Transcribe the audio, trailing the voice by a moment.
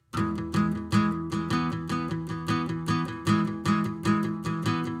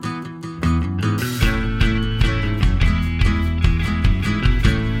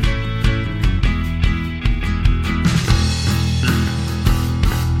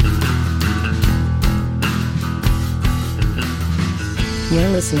You're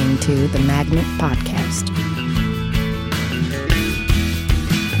listening to the Magnet Podcast.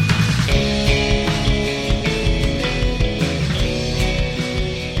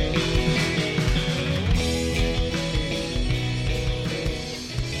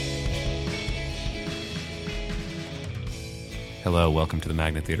 Hello, welcome to the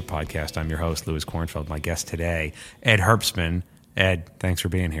Magnet Theater Podcast. I'm your host, Louis Kornfeld. My guest today, Ed Herbstman. Ed, thanks for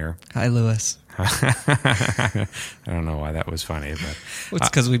being here. Hi, Louis. I don't know why that was funny, but It's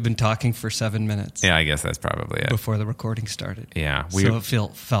because we've been talking for 7 minutes. Yeah, I guess that's probably it. Before the recording started. Yeah. So it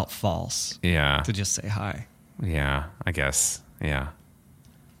felt false. Yeah. To just say hi. Yeah, I guess. Yeah.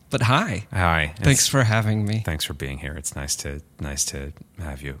 But hi. Hi. Thanks for having me. Thanks for being here. It's nice to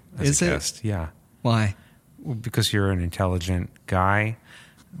have you as Is a it? guest. Yeah. Why? Well, because you're an intelligent guy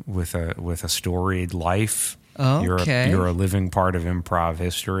with a storied life. Okay. You're a living part of improv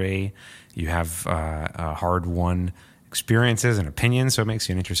history. You have hard-won experiences and opinions, so it makes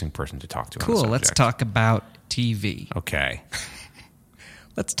you an interesting person to talk to. Cool. On the Let's subject. talk about TV. Okay.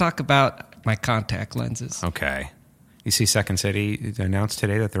 Let's talk about my contact lenses. Okay. You see, Second City announced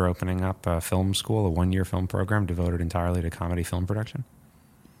today that they're opening up a film school, a 1-year film program devoted entirely to comedy film production.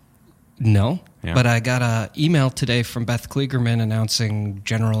 No, Yeah. but I got an email today from Beth Kligerman announcing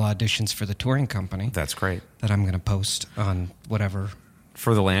general auditions for the touring company That's great. that I'm going to post on whatever.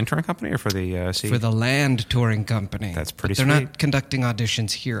 For the Land Touring Company or for the For the Land Touring Company. That's pretty But they're sweet. not conducting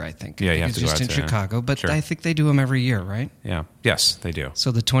auditions here, I think. Yeah, I you think have it's to go just out in to- Chicago, but Sure. I think they do them every year, right? Yeah. Yes, they do.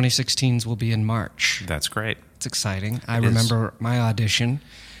 So the 2016s will be in March. That's great. It's exciting. I It is. remember my audition,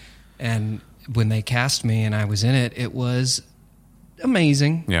 and when they cast me and I was in it, it was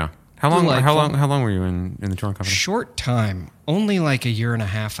amazing. Yeah. How long Delightful. were you in the touring company? Short time, only like a year and a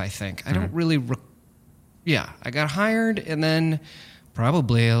half, I think. I don't really. I got hired, and then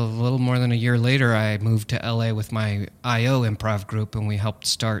probably a little more than a year later, I moved to LA with my IO improv group, and we helped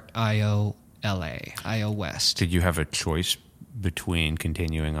start IO LA, IO West. Did you have a choice between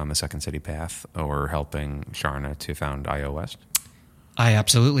continuing on the Second City path or helping Sharna to found IO West? I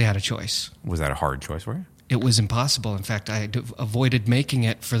absolutely had a choice. Was that a hard choice for you? It was impossible. In fact, I avoided making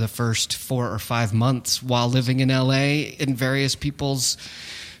it for the first 4 or 5 months while living in LA in various people's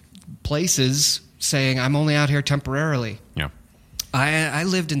places, saying, I'm only out here temporarily. Yeah. I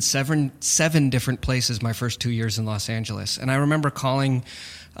lived in seven different places my first 2 years in Los Angeles. And I remember calling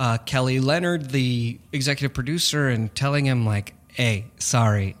Kelly Leonard, the executive producer, and telling him, like, hey,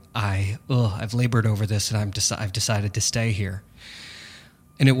 sorry, I've labored over this and I've decided to stay here.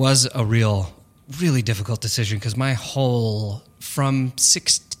 And it was a really difficult decision because my whole, from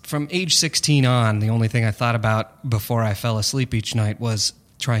age 16 on, the only thing I thought about before I fell asleep each night was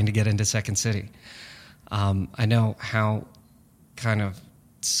trying to get into Second City. I know how kind of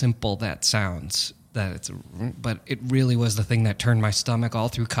simple that sounds, but it really was the thing that turned my stomach all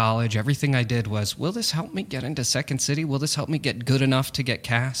through college. Everything I did was, will this help me get into Second City? Will this help me get good enough to get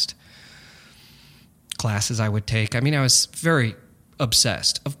cast? Classes I would take. I mean, I was very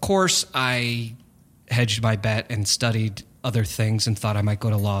obsessed. Of course, I hedged my bet and studied other things and thought I might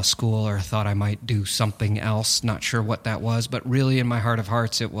go to law school or thought I might do something else. Not sure what that was, but really in my heart of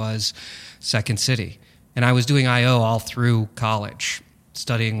hearts, it was Second City. And I was doing IO all through college,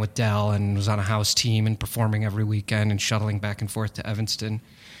 studying with Dell, and was on a house team and performing every weekend and shuttling back and forth to Evanston.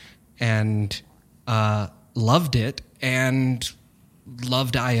 And loved it and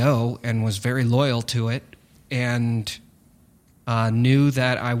loved IO and was very loyal to it and knew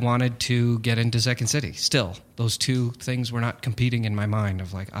that I wanted to get into Second City. Still, those two things were not competing in my mind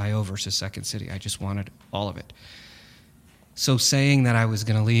of like IO versus Second City. I just wanted all of it. So saying that I was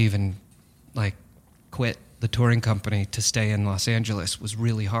going to leave and like quit the touring company to stay in Los Angeles was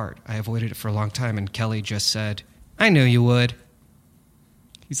really hard. I avoided it for a long time, and Kelly just said, I knew you would.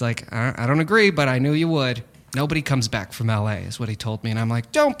 He's like, I don't agree, but I knew you would. Nobody comes back from LA is what he told me. And I'm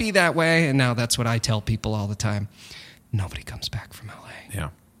like, don't be that way. And now that's what I tell people all the time. Nobody comes back from LA. Yeah.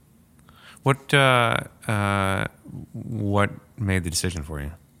 What made the decision for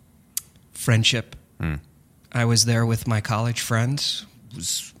you? Friendship. I was there with my college friends,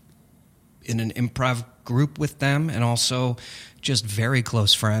 was in an improv group with them, and also just very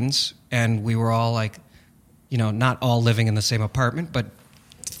close friends. And we were all like, not all living in the same apartment, but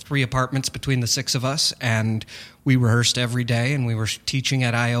 3 apartments between the 6 of us. And we rehearsed every day, and we were teaching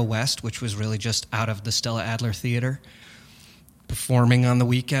at IO West, which was really just out of the Stella Adler Theater, performing on the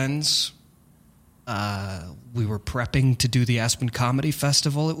weekends. We were prepping to do the Aspen Comedy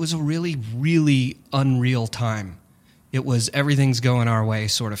Festival. It was a really, really unreal time. It was everything's going our way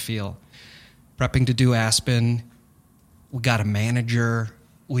sort of feel. Prepping to do Aspen. We got a manager.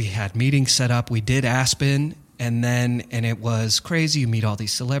 We had meetings set up. We did Aspen. And it was crazy. You meet all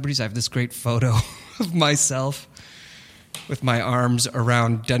these celebrities. I have this great photo of myself with my arms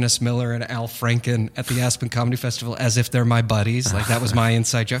around Dennis Miller and Al Franken at the Aspen Comedy Festival as if they're my buddies. Like, that was my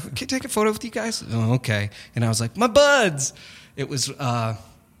inside joke. Can I take a photo with you guys? Oh, okay. And I was like, my buds. It was a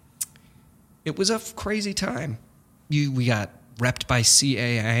crazy time. We got repped by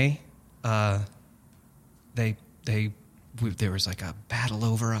CAA. There was like a battle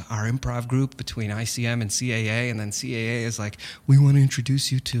over our improv group between ICM and CAA, and then CAA is like, we want to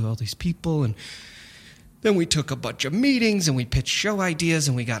introduce you to all these people, and then we took a bunch of meetings, and we pitched show ideas,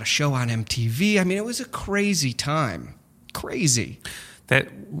 and we got a show on MTV. I mean, it was a crazy time. Crazy.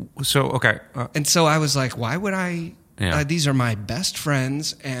 Okay. And so I was like, why would I? Yeah. These are my best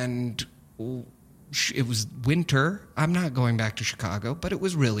friends, and it was winter. I'm not going back to Chicago, but it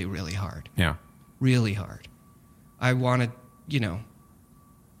was really, really hard. Yeah. Really hard. I wanted,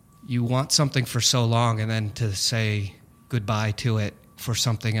 you want something for so long, and then to say goodbye to it for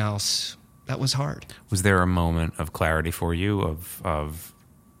something else, that was hard. Was there a moment of clarity for you of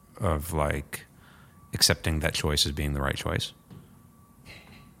like accepting that choice as being the right choice?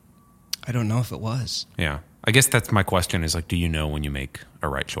 I don't know if it was. Yeah. I guess that's my question is like, do you know when you make a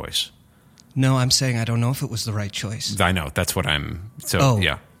right choice? No, I'm saying I don't know if it was the right choice. I know. That's what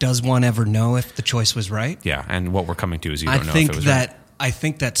yeah. Does one ever know if the choice was right? Yeah, and what we're coming to is you don't know if it was right. I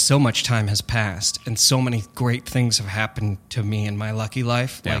think that so much time has passed and so many great things have happened to me in my lucky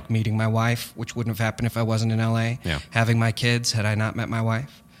life, like meeting my wife, which wouldn't have happened if I wasn't in LA, having my kids had I not met my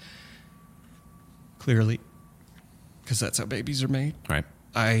wife. Clearly, because that's how babies are made. Right.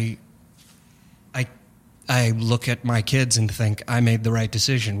 I look at my kids and think I made the right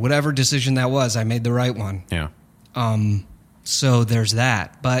decision. Whatever decision that was, I made the right one. Yeah. So there's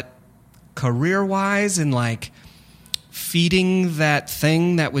that. But career-wise and like feeding that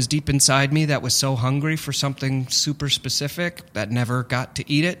thing that was deep inside me that was so hungry for something super specific that never got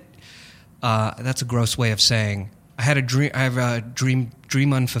to eat it, that's a gross way of saying I had a dream. I have a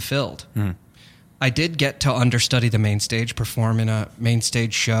dream unfulfilled. Mm. I did get to understudy the main stage, perform in a main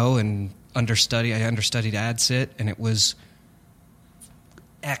stage show, and I understudied AdSit, and it was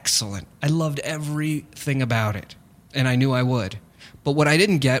excellent. I loved everything about it, and I knew I would. But what I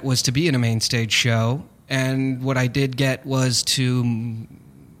didn't get was to be in a main stage show, and what I did get was to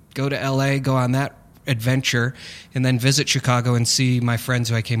go to LA, go on that adventure, and then visit Chicago and see my friends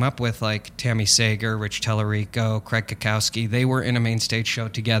who I came up with, like Tammy Sager, Rich Tellerico, Craig Kakowski. They were in a main stage show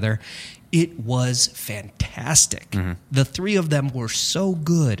together. It was fantastic. Mm-hmm. The three of them were so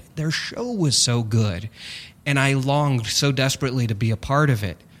good. Their show was so good. And I longed so desperately to be a part of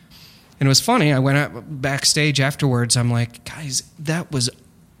it. And it was funny. I went out backstage afterwards. I'm like, guys, that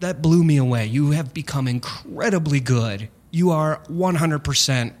blew me away. You have become incredibly good. You are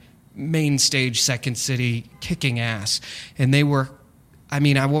 100% main stage, Second City, kicking ass. And they were,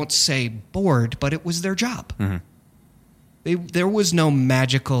 I won't say bored, but it was their job. Mm-hmm. There was no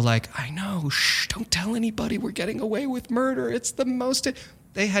magical, like, I know, shh, don't tell anybody we're getting away with murder. It's the most...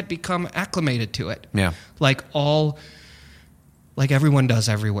 They had become acclimated to it. Yeah. Like everyone does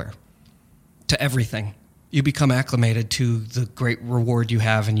everywhere. To everything. You become acclimated to the great reward you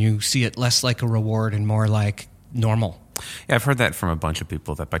have, and you see it less like a reward and more like normal. Yeah, I've heard that from a bunch of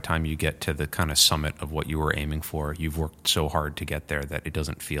people, that by the time you get to the kind of summit of what you were aiming for, you've worked so hard to get there that it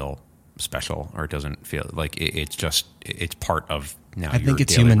doesn't feel special, or it doesn't feel like it's part of now. I think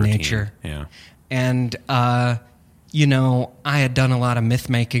it's human routine. Nature. Yeah. And, I had done a lot of myth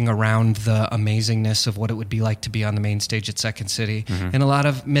making around the amazingness of what it would be like to be on the main stage at Second City, mm-hmm. and a lot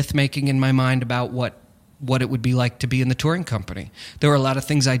of myth making in my mind about what it would be like to be in the touring company. There were a lot of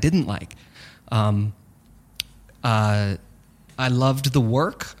things I didn't like. I loved the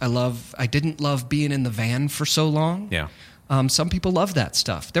work. I didn't love being in the van for so long. Yeah. Some people love that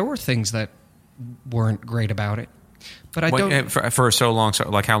stuff. There were things that weren't great about it, but I don't. For so long,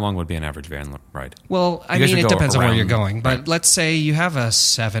 like how long would be an average van ride? Well, it depends on where you're going. But right. Let's say you have a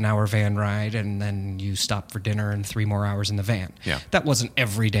 7-hour van ride, and then you stop for dinner and 3 more hours in the van. Yeah, that wasn't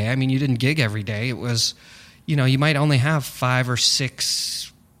every day. You didn't gig every day. It was, you might only have 5 or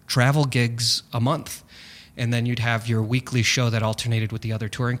 6 travel gigs a month, and then you'd have your weekly show that alternated with the other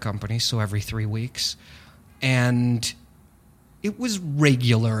touring companies, so every 3 weeks, and it was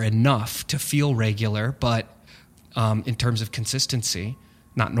regular enough to feel regular, but in terms of consistency,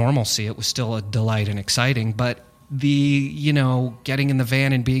 not normalcy, it was still a delight and exciting. But getting in the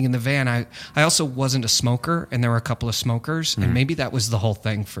van and being in the van, I also wasn't a smoker, and there were a couple of smokers, and maybe that was the whole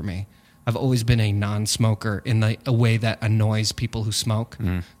thing for me. I've always been a non-smoker in a way that annoys people who smoke,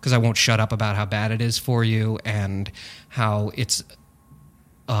 because I won't shut up about how bad it is for you and how it's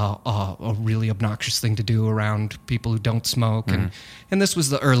a really obnoxious thing to do around people who don't smoke. And this was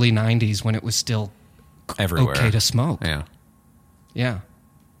the early 90s when it was still Everywhere. okay to smoke. Yeah. Yeah.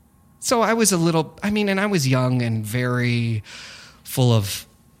 So I was and I was young and very full of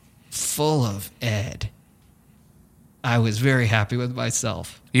ed. I was very happy with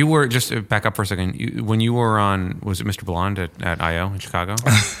myself. You were, just to back up for a second, when you were on, was it Mr. Blonde at I.O. in Chicago?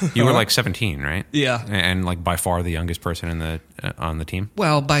 You were like 17, right? Yeah. And like by far the youngest person on the team?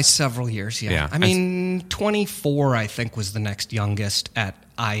 Well, by several years, yeah. Yeah. I mean, 24, I think, was the next youngest at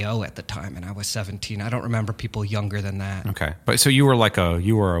I.O. at the time, and I was 17. I don't remember people younger than that. Okay. But so you were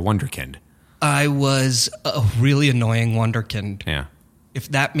you were a wonderkind. I was a really annoying wonderkind. Yeah. If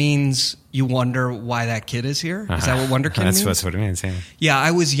that means you wonder why that kid is here, is that what wonderkind means? That's what it means, yeah. Yeah,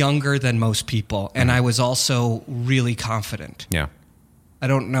 I was younger than most people, and I was also really confident. Yeah. I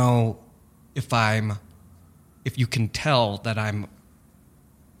don't know if you can tell that I'm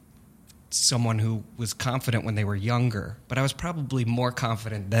someone who was confident when they were younger, but I was probably more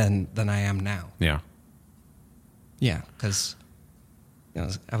confident then than I am now. Yeah. Yeah, because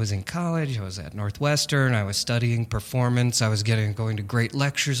I was in college, I was at Northwestern, I was studying performance, I was going to great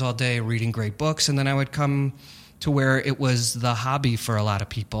lectures all day, reading great books, and then I would come to where it was the hobby for a lot of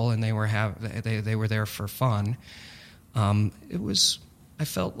people, and they were there for fun. I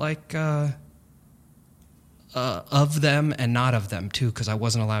felt like of them and not of them too, because I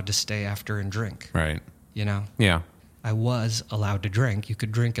wasn't allowed to stay after and drink. Right. You know. Yeah. I was allowed to drink. You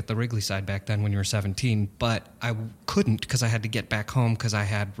could drink at the Wrigley side back then when you were 17, but I couldn't because I had to get back home because I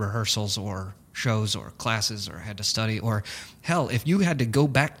had rehearsals or shows or classes or had to study. Or hell, if you had to go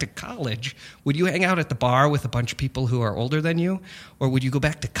back to college, would you hang out at the bar with a bunch of people who are older than you, or would you go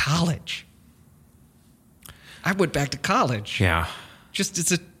back to college? I went back to college. Yeah. Just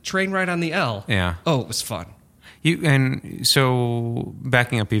it's a train ride on the L. Yeah. Oh, it was fun. And so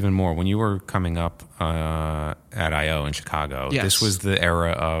backing up even more, when you were coming up at I.O. in Chicago, Yes. This was the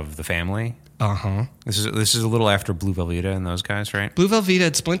era of The Family. Uh-huh. This is a little after Blue Velveeta and those guys, right? Blue Velveeta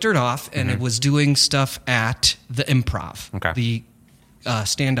had splintered off, and it was doing stuff at the Improv, Okay. the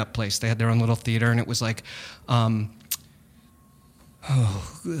stand-up place. They had their own little theater, and it was like Brian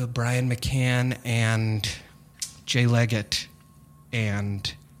McCann and Jay Leggett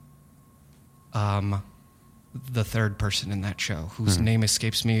and the third person in that show, whose name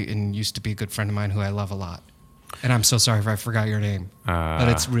escapes me and used to be a good friend of mine who I love a lot. And I'm so sorry if I forgot your name. But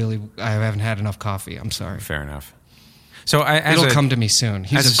it's really, I haven't had enough coffee. I'm sorry. Fair enough. So it'll come to me soon.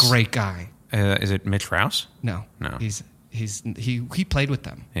 He's a great guy. Is it Mitch Rouse? No. No. He played with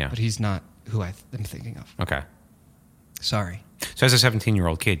them. Yeah. But he's not who I'm thinking of. Okay. Sorry. So as a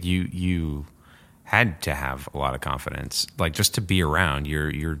 17-year-old kid, you had to have a lot of confidence, like just to be around.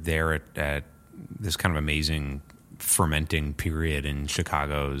 You're there at this kind of amazing fermenting period in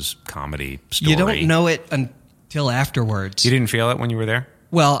Chicago's comedy story. You don't know it until afterwards. You didn't feel it when you were there?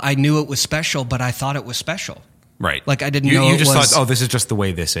 Well, I knew it was special, but I thought it was special. Right. Like I didn't know you it just was, thought, oh, this is just the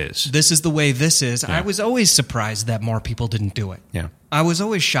way this is. This is the way this is. Yeah. I was always surprised that more people didn't do it. Yeah. I was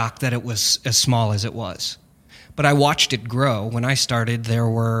always shocked that it was as small as it was. But I watched it grow. When I started, there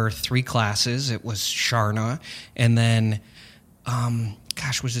were 3 classes. It was Sharna, and then,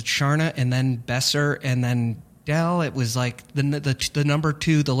 was it Sharna, and then Besser, and then Dell? It was like the number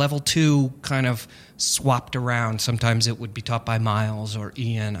 2, the level 2 kind of swapped around. Sometimes it would be taught by Miles or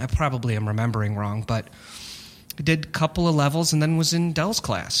Ian. I probably am remembering wrong, but I did a couple of levels and then was in Dell's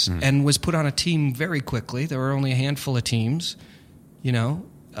class and was put on a team very quickly. There were only a handful of teams, 3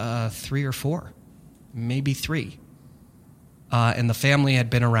 or 4. Maybe 3. And the family had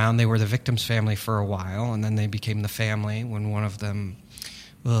been around. They were the victim's family for a while, and then they became the family when one of them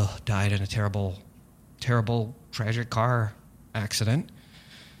died in a terrible, terrible, tragic car accident.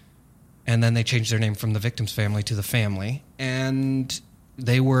 And then they changed their name from the victim's family to the family, and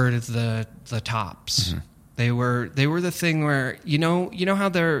they were the tops. Mm-hmm. They were the thing where you know how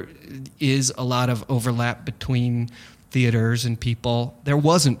there is a lot of overlap between theaters and people. There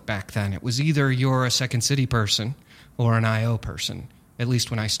wasn't back then. It was either you're a Second City person or an I.O. person, at least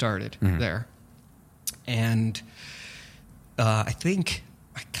when I started there. And I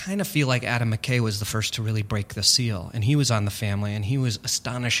kind of feel like Adam McKay was the first to really break the seal. And he was on The Family, and he was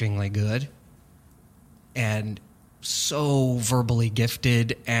astonishingly good and so verbally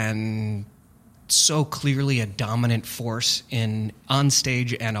gifted and so clearly a dominant force on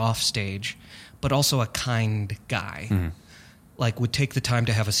stage and off stage, but also a kind guy. Mm-hmm. Like would take the time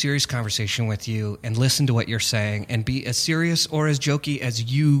to have a serious conversation with you and listen to what you're saying and be as serious or as jokey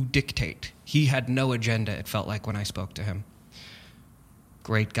as you dictate. He had no agenda, it felt like, when I spoke to him.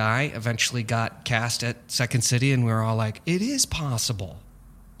 Great guy. Eventually got cast at Second City, and we were all like, it is possible.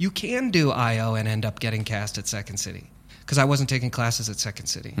 You can do IO and end up getting cast at Second City. Because I wasn't taking classes at Second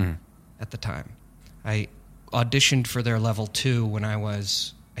City at the time. I auditioned for their level 2 when I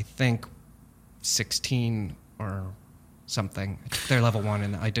was, I think, 16 or something. I took their level 1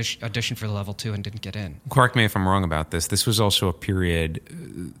 and I auditioned for the level 2 and didn't get in. Correct me if I'm wrong about this. This was also a period,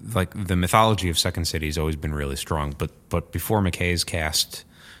 like the mythology of Second City has always been really strong, but before McKay's cast,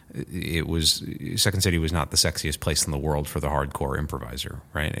 Second City was not the sexiest place in the world for the hardcore improviser,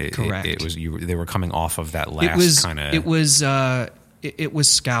 right? Correct. They were coming off of that last kind of. It was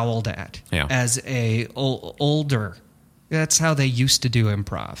scowled at Yeah. as a older. That's how they used to do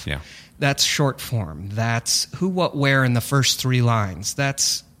improv. Yeah. That's short form. That's who, what, where in the first 3 lines.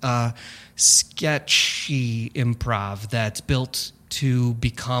 That's sketchy improv that's built to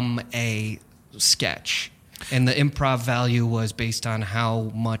become a sketch. And the improv value was based on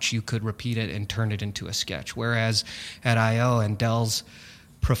how much you could repeat it and turn it into a sketch. Whereas at I.O. and Dell's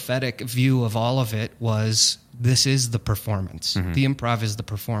prophetic view of all of it was, this is the performance. Mm-hmm. The improv is the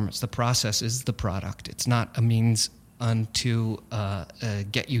performance. The process is the product. It's not a means unto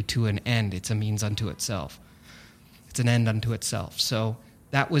get you to an end. It's a means unto itself. It's an end unto itself. So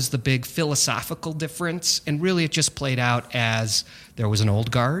that was the big philosophical difference, and really it just played out as there was an old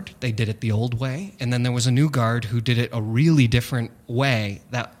guard, they did it the old way, and then there was a new guard who did it a really different way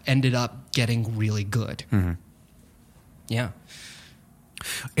that ended up getting really good. Mm-hmm. Yeah.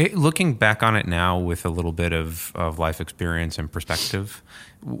 Looking back on it now with a little bit of life experience and perspective,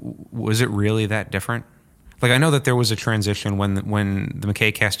 was it really that different? Like, I know that there was a transition when the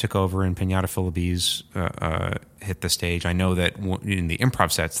McKay cast took over and Pinata Philibes hit the stage. I know that in the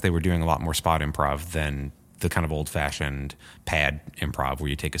improv sets, they were doing a lot more spot improv than the kind of old-fashioned pad improv where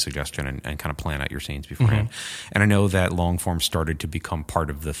you take a suggestion and kind of plan out your scenes beforehand. Mm-hmm. And I know that long form started to become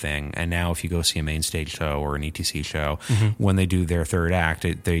part of the thing. And now if you go see a main stage show or an ETC show, mm-hmm. when they do their third act,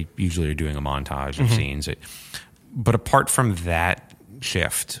 they usually are doing a montage of mm-hmm. scenes. But apart from that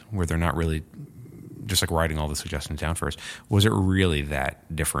shift where they're not really just like writing all the suggestions down first, was it really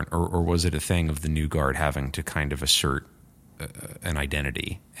that different? Or was it a thing of the new guard having to kind of assert an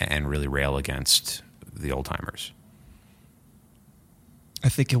identity and really rail against the old timers? I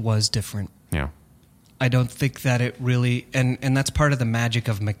think it was different. Yeah. I don't think that it really, and that's part of the magic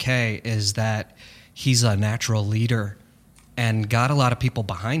of McKay, is that he's a natural leader and got a lot of people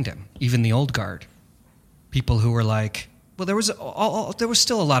behind him, even the old guard. People who were like, well, there was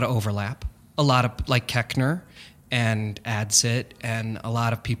still a lot of overlap. A lot of, like, Keckner and Adsit and a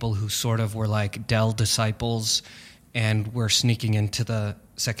lot of people who sort of were like Dell disciples and were sneaking into the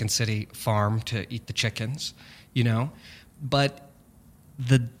Second City farm to eat the chickens, you know? But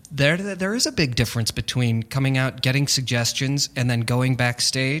there is a big difference between coming out, getting suggestions, and then going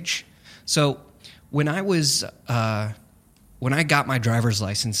backstage. So when I got my driver's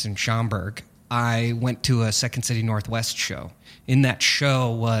license in Schaumburg, I went to a Second City Northwest show. In that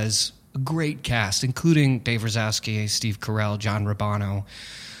show was a great cast, including Dave Rosowski, Steve Carell, John Ribano,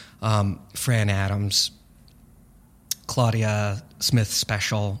 Fran Adams, Claudia Smith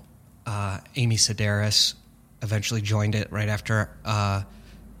Special, Amy Sedaris eventually joined it right after. I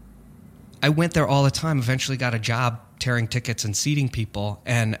went there all the time, eventually got a job tearing tickets and seating people,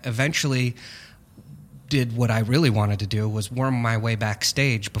 and eventually did what I really wanted to do, was worm my way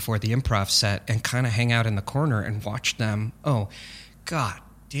backstage before the improv set and kind of hang out in the corner and watch them. Oh, God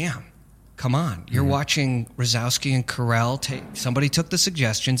damn. Come on. You're mm-hmm. watching Rosowski and Carell. Somebody took the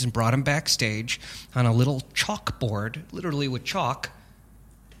suggestions and brought them backstage on a little chalkboard, literally with chalk.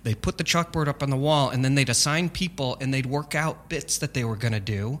 They'd put the chalkboard up on the wall, and then they'd assign people, and they'd work out bits that they were going to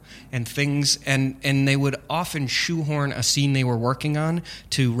do and things, and they would often shoehorn a scene they were working on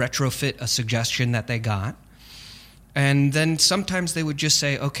to retrofit a suggestion that they got. And then sometimes they would just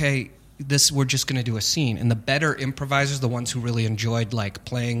say, okay, we're just going to do a scene. And the better improvisers, the ones who really enjoyed, like,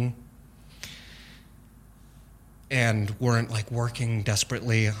 playing and weren't, like, working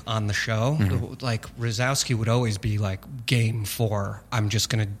desperately on the show. Mm-hmm. Like, Rosowski would always be like, game 4,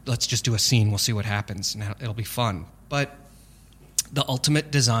 let's just do a scene, we'll see what happens, and it'll be fun. But the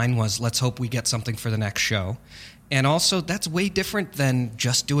ultimate design was, let's hope we get something for the next show. And also, that's way different than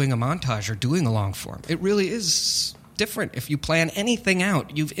just doing a montage or doing a long form. It really is different. If you plan anything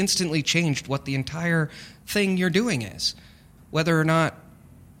out, you've instantly changed what the entire thing you're doing is. Whether or not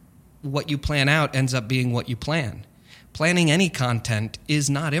what you plan out ends up being what you plan. Planning any content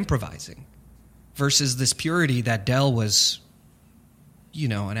is not improvising, versus this purity that Dell was, you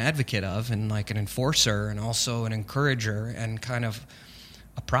know, an advocate of, and like an enforcer and also an encourager and kind of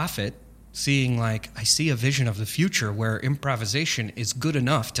a prophet, seeing, like, I see a vision of the future where improvisation is good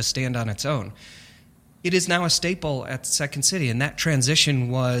enough to stand on its own. it is now a staple at Second City, and that transition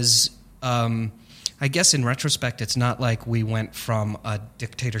was, I guess in retrospect, it's not like we went from a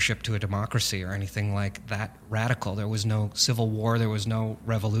dictatorship to a democracy or anything like that radical. There was no civil war, there was no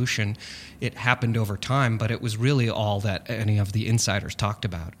revolution. It happened over time, but it was really all that any of the insiders talked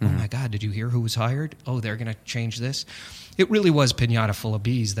about. Oh my God, did you hear who was hired? Oh, they're going to change this. It really was Pinata Full of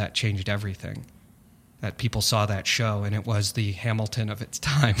Bees that changed everything. That people saw that show, and it was the Hamilton of its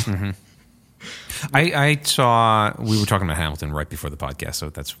time. I saw, we were talking about Hamilton right before the podcast, so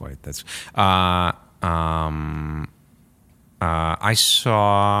that's why that's, I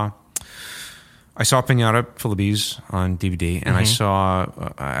saw Pinata Full of Bees on DVD, and I saw,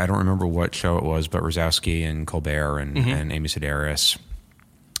 I don't remember what show it was, but Rosowski and Colbert and Amy Sedaris.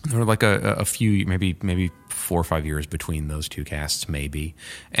 There were like a few, maybe 4 or 5 years between those two casts, maybe.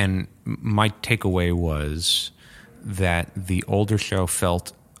 And my takeaway was that the older show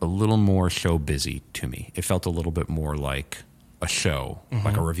felt a little more show busy to me. It felt a little bit more like a show,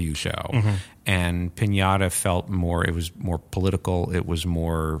 like a review show. And Pinata felt more, it was more political. It was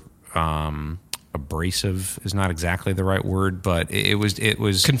more abrasive is not exactly the right word, but it was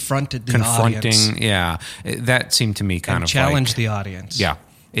Confronting, audience. Yeah. That seemed to me kind of challenged the audience. Yeah.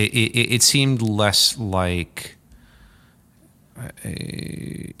 It seemed less like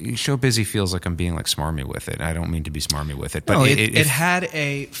show busy feels like I'm being like smarmy with it. I don't mean to be smarmy with it, but no, it had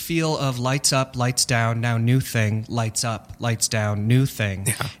a feel of lights up, lights down, now new thing, lights up, lights down, new thing.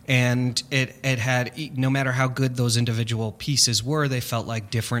 Yeah. And it had, no matter how good those individual pieces were, they felt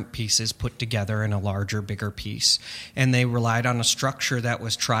like different pieces put together in a larger, bigger piece. And they relied on a structure that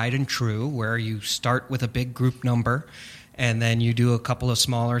was tried and true, where you start with a big group number, and then you do a couple of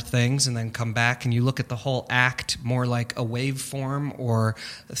smaller things and then come back and you look at the whole act more like a waveform, or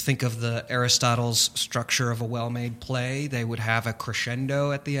think of the Aristotle's structure of a well-made play. They would have a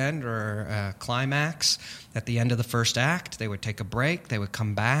crescendo at the end, or a climax at the end of the first act. They would take a break. They would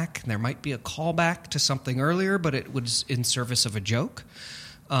come back. And there might be a callback to something earlier, but it was in service of a joke.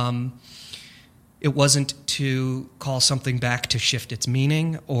 It wasn't to call something back to shift its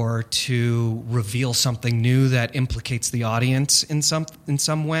meaning or to reveal something new that implicates the audience in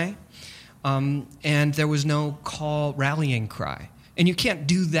some way. And there was no rallying cry. And you can't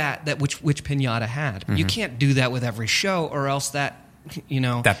do that which Pinata had. You can't do that with every show, or else that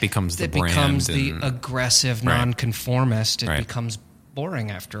becomes the brand. It becomes the aggressive nonconformist. It Right. becomes boring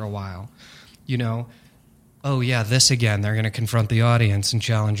after a while. Oh, yeah, this again. They're going to confront the audience and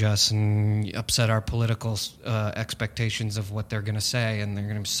challenge us and upset our political expectations of what they're going to say. And they're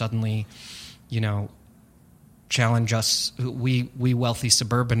going to suddenly, challenge us, we wealthy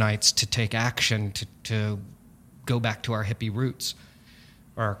suburbanites, to take action, to go back to our hippie roots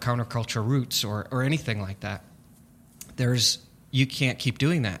or our counterculture roots or anything like that. You can't keep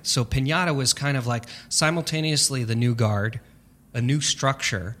doing that. So Pinata was kind of like simultaneously the new guard, a new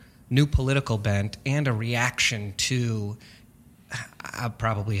structure, new political bent, and a reaction to, I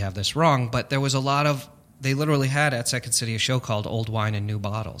probably have this wrong, but there was a lot of, they literally had at Second City a show called Old Wine in New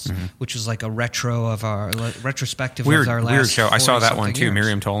Bottles, which was like a retrospective of our last weird show. I saw that one too. Years.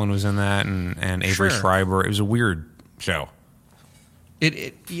 Miriam Tolan was in that, and Avery Schreiber. It was a weird show.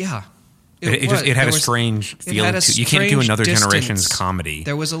 It had a strange feeling to it. You can't do another generation's comedy.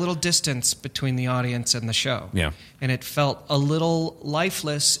 There was a little distance between the audience and the show. Yeah. And it felt a little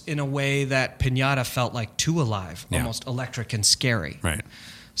lifeless in a way that Pinata felt like too alive, almost electric and scary. Right.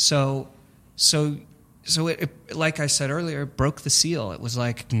 So it, like I said earlier, it broke the seal. It was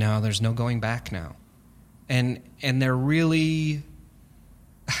like, no, there's no going back now. And they're really...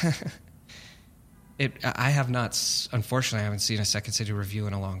 I have not, unfortunately, I haven't seen a Second City review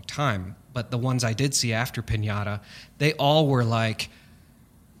in a long time, but the ones I did see after Pinata, they all were like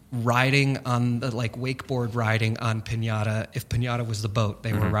riding on, like wakeboard riding on Pinata. If Pinata was the boat,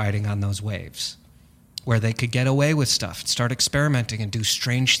 they were riding on those waves, where they could get away with stuff, start experimenting and do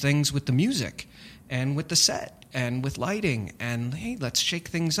strange things with the music and with the set and with lighting, and hey, let's shake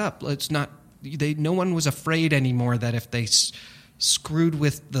things up. No one was afraid anymore that if they screwed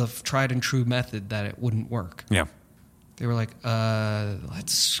with the tried and true method that it wouldn't work. Yeah. They were like,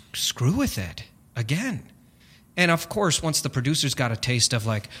 let's screw with it again. And of course, once the producers got a taste of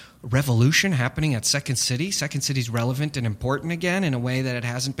like revolution happening at Second City's relevant and important again in a way that it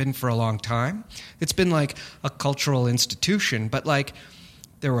hasn't been for a long time. It's been like a cultural institution, but like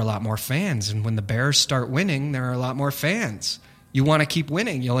there were a lot more fans. And when the Bears start winning, there are a lot more fans. You want to keep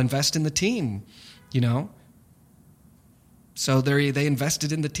winning. You'll invest in the team, So they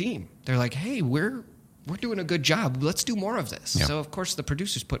invested in the team. They're like, hey, we're doing a good job. Let's do more of this. Yeah. So, of course, the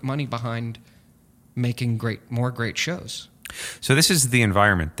producers put money behind making more great shows. So this is the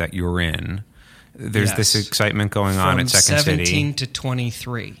environment that you're in. There's this excitement going on at Second From City. 17 to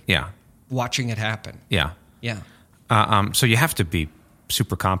 23. Yeah. Watching it happen. Yeah. Yeah. So you have to be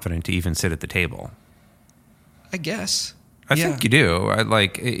super confident to even sit at the table. I guess. I think you do.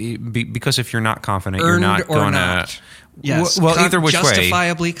 Because if you're not confident, you're not going to. Yes. Well, either which way.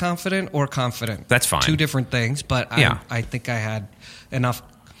 Justifiably confident or confident. That's fine. Two different things, but I think I had enough.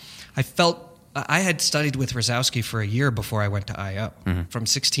 I had studied with Rosowski for a year before I went to IO. Mm-hmm. From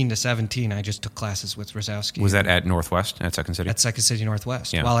 16 to 17, I just took classes with Rosowski. Was that at Northwest, at Second City? At Second City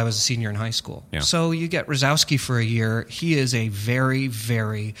Northwest, Yeah. while I was a senior in high school. Yeah. So you get Rosowski for a year. He is a very,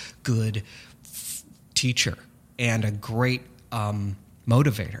 very good teacher and a great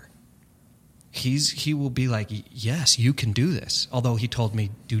motivator. He will be like, yes, you can do this. Although he told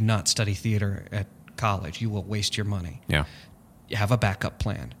me, do not study theater at college. You will waste your money. Yeah. You have a backup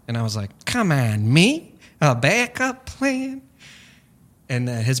plan. And I was like, come on, me? A backup plan? And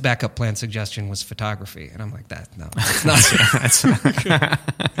his backup plan suggestion was photography. And I'm like, that's not.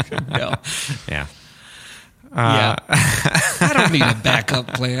 No. Yeah. Yeah. I don't need a backup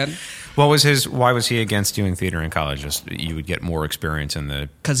plan. Why was he against doing theater in college? Just you would get more experience in the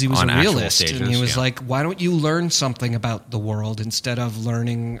because he was on a actual realist, stages. and he was like, "Why don't you learn something about the world instead of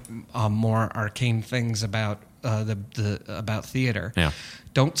learning more arcane things about about theater? Yeah.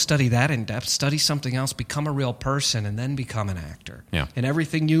 Don't study that in depth. Study something else. Become a real person, and then become an actor. Yeah. And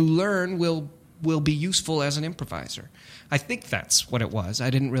everything you learn will be useful as an improviser." I think that's what it was. I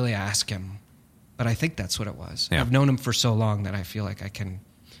didn't really ask him, but I think that's what it was. Yeah. I've known him for so long that I feel like I can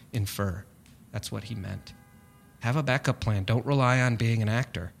infer that's what he meant. Have a backup plan. Don't rely on being an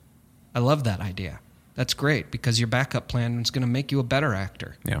actor. I love that idea. That's great because your backup plan is going to make you a better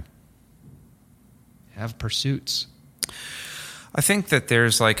actor. Yeah. Have pursuits. I think that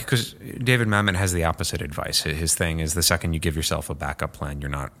there's because David Mamet has the opposite advice. His thing is the second you give yourself a backup plan, you're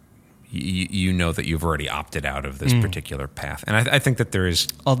not. You know that you've already opted out of this particular path, and I think that there is.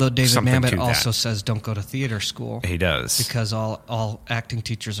 Although David something Mamet to also that. says don't go to theater school. He does because all acting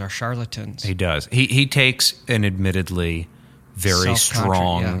teachers are charlatans. He does. He takes an admittedly very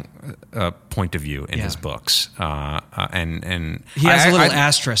strong point of view in his books, and he has a little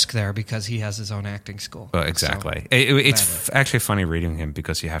asterisk there because he has his own acting school. Exactly. So, it's actually funny reading him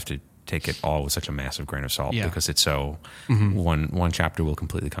because you have to take it all with such a massive grain of salt because it's so one chapter will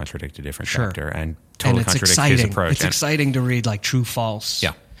completely contradict a different chapter and totally contradict his approach. It's exciting to read like True False,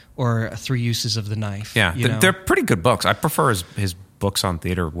 yeah, or Three Uses of the Knife. Yeah, they're pretty good books. I prefer his books on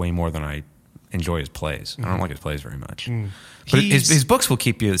theater way more than I enjoy his plays. I don't like his plays very much, but his books will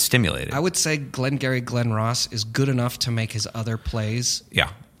keep you stimulated. I would say Glenn Ross is good enough to make his other plays,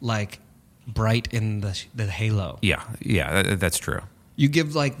 like Bright in the Halo. Yeah, that's true. You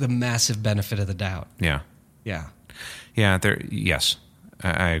give like the massive benefit of the doubt. Yeah. Yes,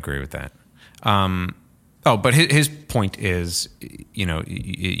 I agree with that. But his point is,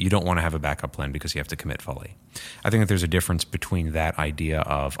 you don't want to have a backup plan because you have to commit fully. I think that there's a difference between that idea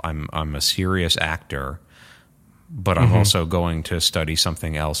of I'm a serious actor, but I'm also going to study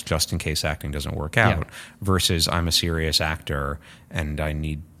something else just in case acting doesn't work out, versus I'm a serious actor and I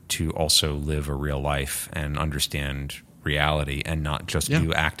need to also live a real life and understand reality and not just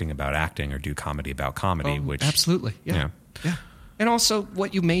do acting about acting or do comedy about comedy. Which absolutely, yeah. And also,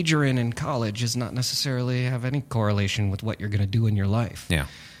 what you major in college is not necessarily have any correlation with what you're going to do in your life. Yeah.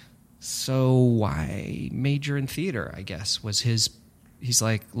 So why major in theater? I guess was his. He's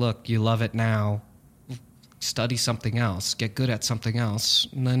like, look, you love it now. Study something else. Get good at something else,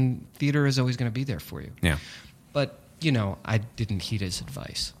 and then theater is always going to be there for you. Yeah. But I didn't heed his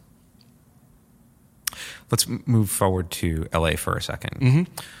advice. Let's move forward to LA for a second.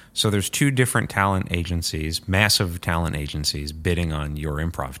 So there's two different talent agencies, massive talent agencies, bidding on your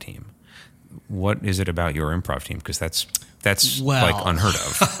improv team. What is it about your improv team? Because that's like unheard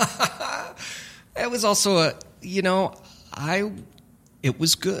of. It was also it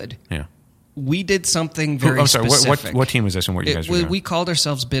was good. Yeah. We did something very specific. What team was this and what you guys were doing? We called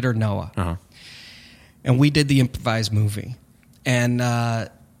ourselves Bid or Noah. And we did the improvised movie. And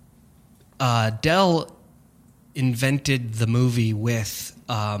Del invented the movie with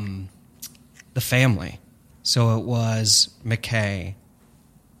the family. So it was McKay,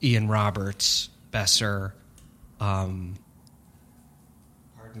 Ian Roberts, Besser, and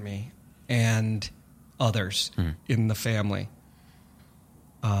others in the family.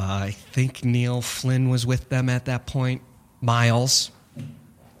 I think Neil Flynn was with them at that point, Miles.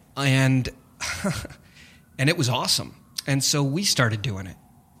 And and it was awesome. And so we started doing it.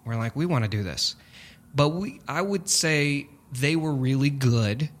 We're like, we want to do this. But I would say they were really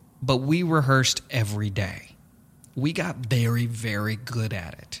good, but we rehearsed every day. We got very, very good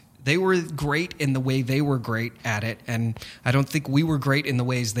at it. They were great in the way they were great at it, and I don't think we were great in the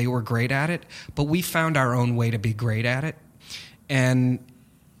ways they were great at it, but we found our own way to be great at it, and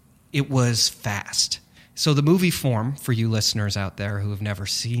it was fast. So the movie form, for you listeners out there who have never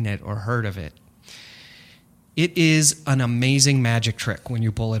seen it or heard of it, it is an amazing magic trick when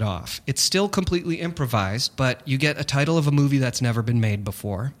you pull it off. It's still completely improvised, but you get a title of a movie that's never been made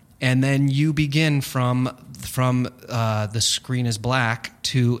before, and then you begin from the screen is black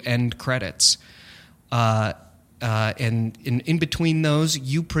to end credits. And in between those,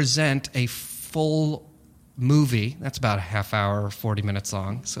 you present a full movie. That's about a half hour, 40 minutes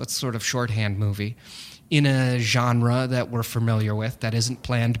long, so it's sort of shorthand movie in a genre that we're familiar with that isn't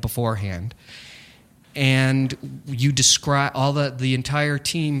planned beforehand. And you describe the entire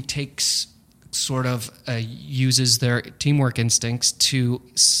team takes sort of uses their teamwork instincts to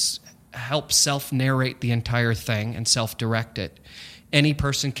help self-narrate the entire thing and self-direct it. Any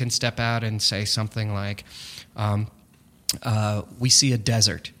person can step out and say something like, we see a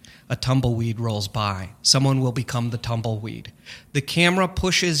desert. A tumbleweed rolls by. Someone will become the tumbleweed. The camera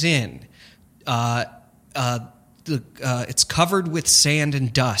pushes in. It's covered with sand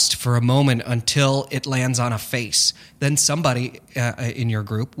and dust for a moment until it lands on a face. Then somebody in your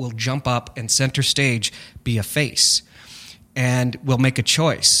group will jump up and center stage be a face. And we'll make a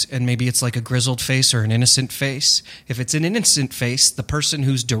choice. And maybe it's like a grizzled face or an innocent face. If it's an innocent face, the person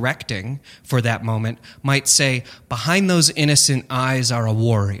who's directing for that moment might say, behind those innocent eyes are a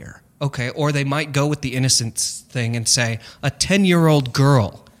warrior. Okay, or they might go with the innocence thing and say, a 10-year-old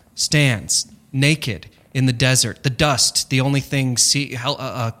girl stands naked in the desert, the dust, the only thing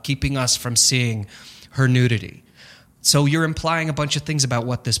keeping us from seeing her nudity. So you're implying a bunch of things about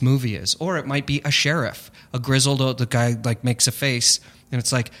what this movie is. Or it might be a sheriff, a grizzled, the guy like makes a face, and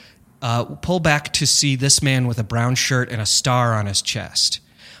it's like, pull back to see this man with a brown shirt and a star on his chest.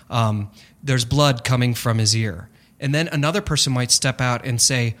 There's blood coming from his ear. And then another person might step out and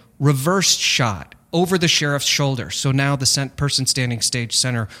say, reversed shot over the sheriff's shoulder. So now the person standing stage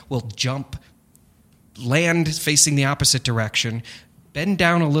center will jump, land facing the opposite direction, bend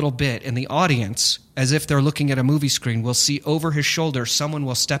down a little bit, and the audience, as if they're looking at a movie screen, will see over his shoulder someone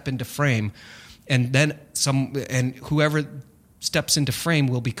will step into frame, and then whoever steps into frame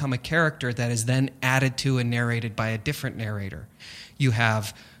will become a character that is then added to and narrated by a different narrator. You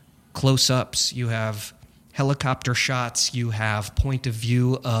have close-ups, you have helicopter shots, you have point of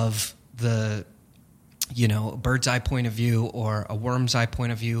view of the bird's eye point of view or a worm's eye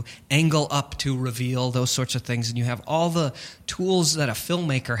point of view, angle up to reveal, those sorts of things. And you have all the tools that a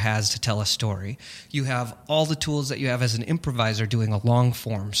filmmaker has to tell a story. You have all the tools that you have as an improviser doing a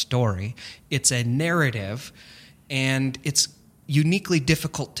long-form story. It's a narrative, and it's uniquely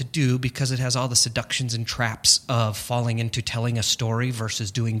difficult to do because it has all the seductions and traps of falling into telling a story versus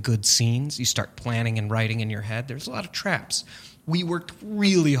doing good scenes. You start planning and writing in your head. There's a lot of traps. We worked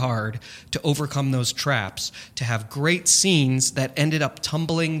really hard to overcome those traps, to have great scenes that ended up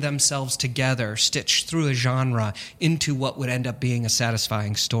tumbling themselves together, stitched through a genre into what would end up being a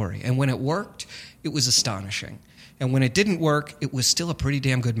satisfying story. And when it worked, it was astonishing. And when it didn't work, it was still a pretty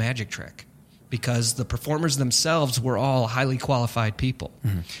damn good magic trick, because the performers themselves were all highly qualified people,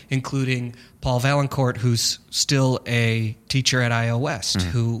 including Paul Valancourt, who's still a teacher at IO West,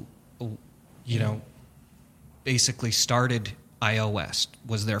 who, basically started IO West,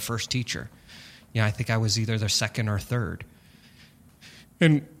 was their first teacher. I think I was either their second or third.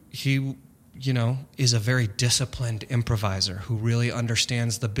 And he, is a very disciplined improviser who really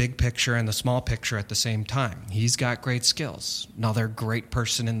understands the big picture and the small picture at the same time. He's got great skills. Another great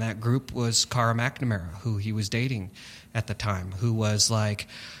person in that group was Cara McNamara, who he was dating at the time, who was a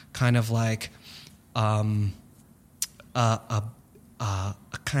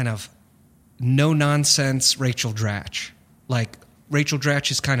kind of no-nonsense Rachel Dratch. Like, Rachel Dratch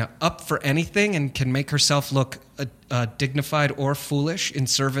is kind of up for anything and can make herself look dignified or foolish in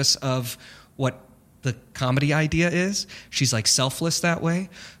service of what the comedy idea is. She's like selfless that way.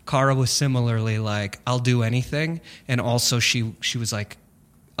 Cara was similarly like, I'll do anything. And also she was like,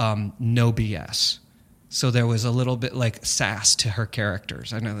 no BS. So there was a little bit like sass to her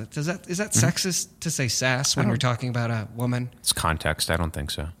characters. I know that. Is that sexist to say sass when you're talking about a woman? It's context. I don't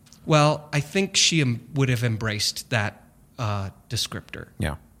think so. Well, I think she would have embraced that descriptor.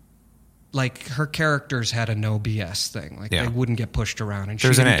 Yeah. Like, her characters had a no BS thing. Like, they wouldn't get pushed around. And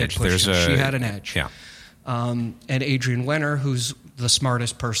There's she an didn't edge. get pushed. She had an edge. Yeah. And Adrian Wenner, who's the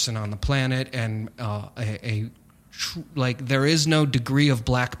smartest person on the planet, and there is no degree of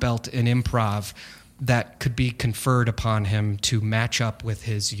black belt in improv that could be conferred upon him to match up with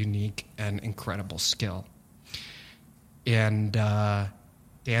his unique and incredible skill. And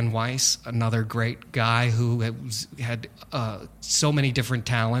Dan Weiss, another great guy who had so many different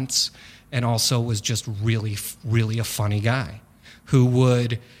talents and also was just really, really a funny guy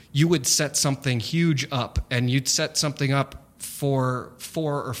you would set something huge up and you'd set something up for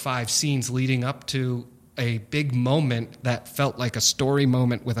 4 or 5 scenes leading up to a big moment that felt like a story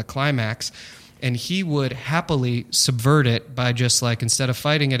moment with a climax. And he would happily subvert it by just like, instead of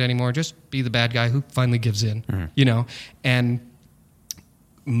fighting it anymore, just be the bad guy who finally gives in, and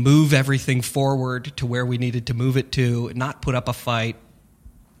move everything forward to where we needed to move it to, not put up a fight.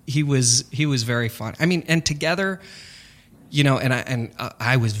 He was very fun. I mean, and together,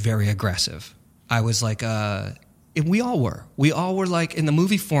 I was very aggressive. I was like, we all were like, in the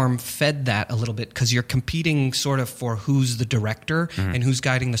movie form, fed that a little bit because you're competing sort of for who's the director and who's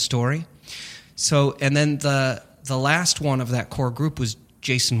guiding the story. So, and then the last one of that core group was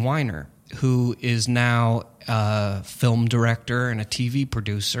Jason Weiner, who is now a film director and a TV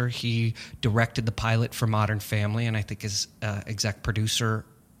producer. He directed the pilot for Modern Family, and I think is exec producer,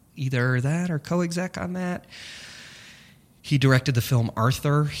 either that or co-exec on that. He directed the film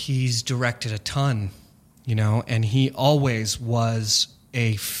Arthur. He's directed a ton, and he always was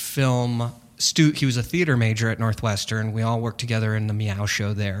a film he was a theater major at Northwestern. We all worked together in the Meow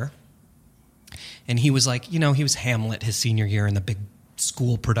Show there. And he was like, he was Hamlet his senior year in the big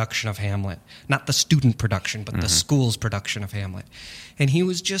school production of Hamlet. Not the student production, but the school's production of Hamlet. And he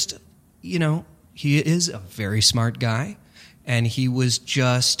was just, he is a very smart guy. And he was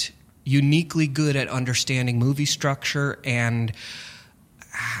just uniquely good at understanding movie structure and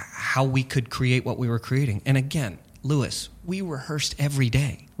how we could create what we were creating. And again, Lewis, we rehearsed every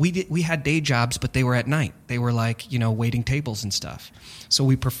day. We had day jobs, but they were at night. They were like, waiting tables and stuff. So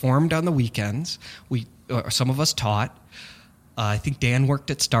we performed on the weekends. Some of us taught. I think Dan worked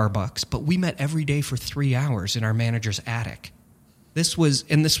at Starbucks, but we met every day for 3 hours in our manager's attic. This was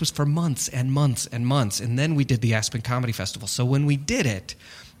for months and months and months. And then we did the Aspen Comedy Festival. So when we did it,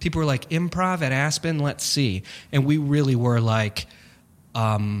 people were like, improv at Aspen, let's see. And we really were like,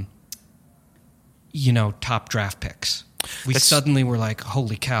 top draft picks. Suddenly were like,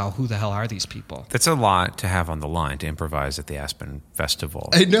 holy cow, who the hell are these people? That's a lot to have on the line to improvise at the Aspen Festival.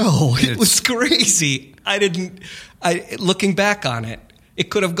 I know. It was crazy. Looking back on it,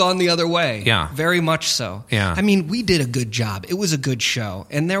 it could have gone the other way. Yeah. Very much so. Yeah. I mean, we did a good job. It was a good show.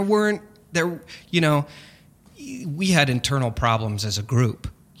 And we had internal problems as a group.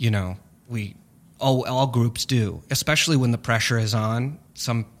 All groups do, especially when the pressure is on.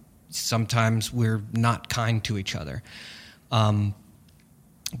 Sometimes we're not kind to each other. But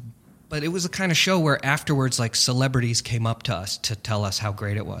it was the kind of show where afterwards, like, celebrities came up to us to tell us how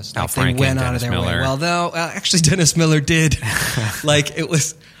great it was. Al Like, Franken, they went out Dennis of their Miller. way. Well, no, actually, Dennis Miller did. Like, it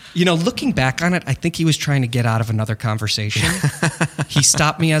was, looking back on it, I think he was trying to get out of another conversation. He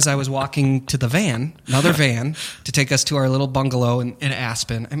stopped me as I was walking to the another van, to take us to our little bungalow in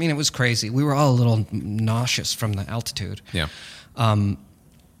Aspen. I mean, it was crazy. We were all a little nauseous from the altitude. Yeah.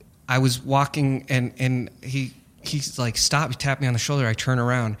 I was walking and he's like, stop, he tapped me on the shoulder. I turn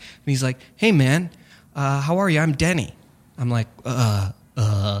around and he's like, hey man, how are you? I'm Denny. I'm like,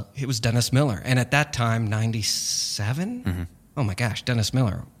 it was Dennis Miller. And at that time, 97? Mm-hmm. Oh my gosh, Dennis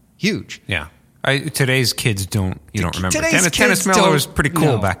Miller. Huge. Yeah. Today's kids don't remember. Dennis Miller was pretty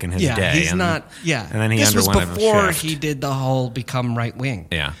cool back in his day. He's not, yeah. And then he this was underwent before a shift. he did the whole become right wing.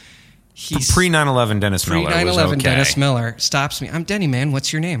 Yeah. He's Pre 9/11 Dennis Miller was okay. Pre 9/11 Dennis Miller stops me. I'm Denny, man.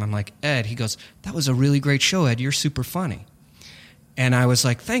 What's your name? I'm like, Ed. He goes, that was a really great show, Ed. You're super funny. And I was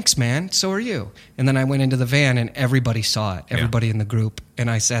like, thanks, man. So are you. And then I went into the van and everybody saw it. Everybody in the group. And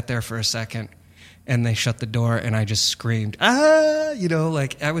I sat there for a second and they shut the door and I just screamed,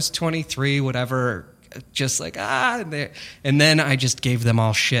 like I was 23, whatever, just like, And then I just gave them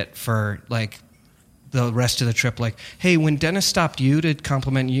all shit for like the rest of the trip, like, hey, when Dennis stopped you to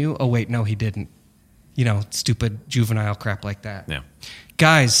compliment you, oh, wait, no, he didn't. Stupid juvenile crap like that. Yeah.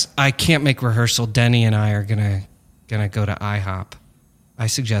 Guys, I can't make rehearsal. Denny and I are gonna go to IHOP. I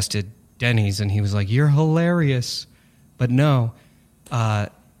suggested Denny's, and he was like, you're hilarious. But no,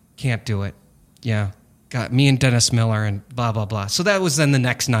 can't do it. Yeah. Got me and Dennis Miller and blah, blah, blah. So that was then the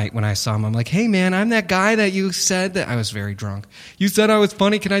next night when I saw him. I'm like, hey, man, I'm that guy that you said that I was very drunk. You said I was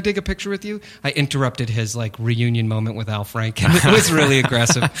funny. Can I take a picture with you? I interrupted his like reunion moment with Al Franken. It was really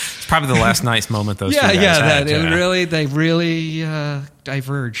aggressive. It's probably the last nice moment those two guys had. They really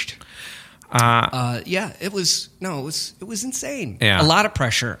diverged. It was insane. Yeah. A lot of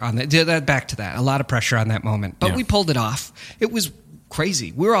pressure on that. Back to that. A lot of pressure on that moment. But we pulled it off. It was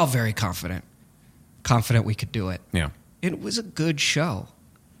crazy. We were all very confident we could do it. Yeah. It was a good show.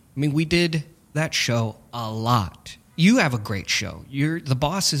 I mean, we did that show a lot. You have a great show. The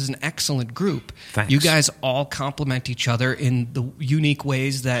Boss is an excellent group. Thanks. You guys all complement each other in the unique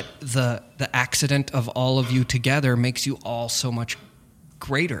ways that the accident of all of you together makes you all so much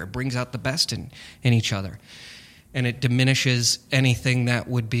greater. It brings out the best in each other. And it diminishes anything that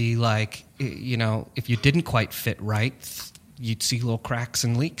would be like, you know, if you didn't quite fit right, you'd see little cracks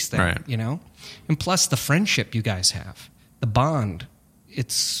and leaks there, Right. you know? And plus the friendship you guys have, the bond,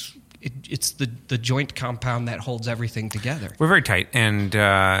 it's the joint compound that holds everything together. We're very tight, and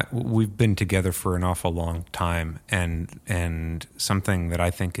we've been together for an awful long time. And something that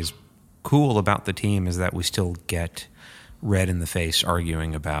I think is cool about the team is that we still get red in the face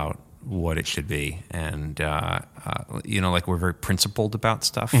arguing about what it should be, and you know, like we're very principled about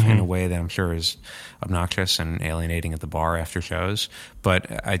stuff in a way that I'm sure is obnoxious and alienating at the bar after shows.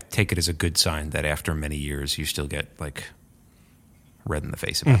 But I take it as a good sign that after many years, you still get like red in the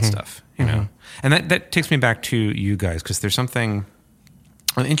face about stuff, you know. And that takes me back to you guys, because there's something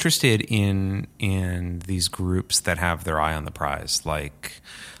I'm interested in these groups that have their eye on the prize, like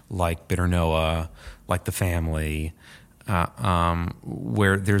Bitter Noah, like The Family.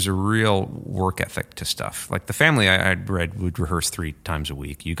 Where there's a real work ethic to stuff. Like The Family, I'd read, would rehearse 3 times a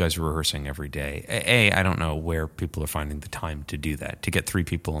week. You guys are rehearsing every day. I don't know where people are finding the time to do that. To get 3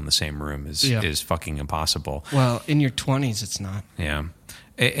 people in the same room is fucking impossible. Well, in your 20s, it's not. Yeah.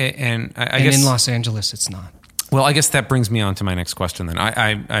 And I guess in Los Angeles, it's not. Well, I guess that brings me on to my next question then.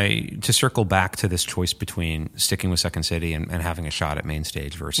 I to circle back to this choice between sticking with Second City and having a shot at main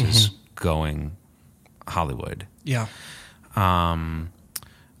stage versus going Hollywood. Yeah.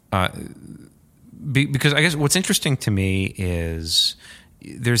 Because I guess what's interesting to me is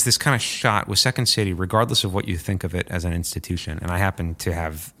there's this kind of shot with Second City, regardless of what you think of it as an institution. And I happen to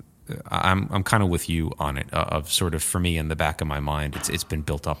have, I'm kind of with you on it, of sort of, for me, in the back of my mind, it's been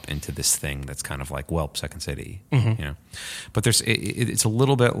built up into this thing that's kind of like, well, Second City, you know. But it's a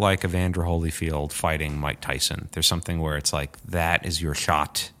little bit like Evander Holyfield fighting Mike Tyson. There's something where it's like, that is your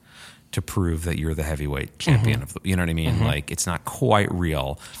shot to prove that you're the heavyweight champion of the, you know what I mean? Like, it's not quite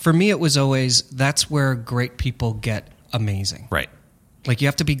real. For me, it was always, that's where great people get amazing. Right. Like, you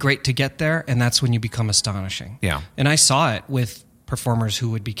have to be great to get there, and that's when you become astonishing. Yeah. And I saw it with performers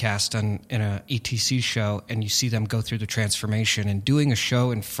who would be cast in a ETC show, and you see them go through the transformation and doing a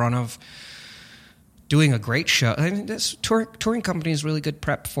show in front of, doing a great show. I mean, this touring company is really good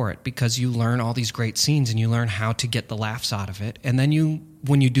prep for it, because you learn all these great scenes and you learn how to get the laughs out of it. And then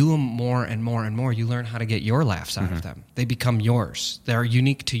when you do them more and more and more, you learn how to get your laughs out of them. They become yours. They're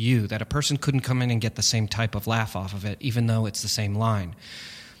unique to you, that a person couldn't come in and get the same type of laugh off of it, even though it's the same line.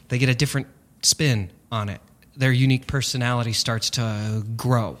 They get a different spin on it. Their unique personality starts to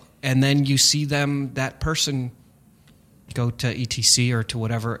grow. And then you see them, that person, go to ETC or to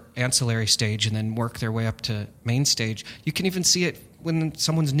whatever ancillary stage and then work their way up to main stage. You can even see it when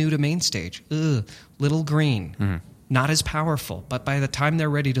someone's new to main stage. Little green, not as powerful, but by the time they're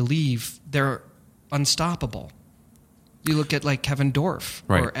ready to leave, they're unstoppable. You look at like Kevin Dorff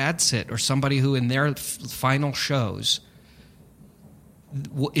or Adsit or somebody who in their final shows,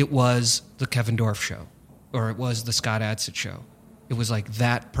 it was the Kevin Dorff show or it was the Scott Adsit show. It was like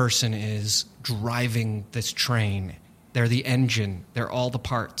that person is driving this train. They're the engine. They're all the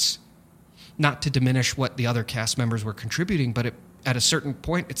parts. Not to diminish what the other cast members were contributing, but at a certain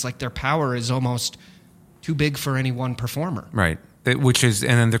point, it's like their power is almost too big for any one performer. Right. Which is,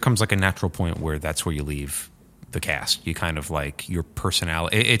 and then there comes like a natural point where that's where you leave the cast. You kind of like your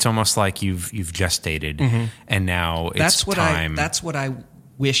personality. It's almost like you've gestated, and now it's time. That's what I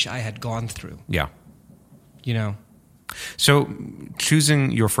wish I had gone through. Yeah. You know. So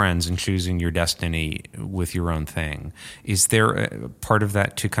choosing your friends and choosing your destiny with your own thing, is there a part of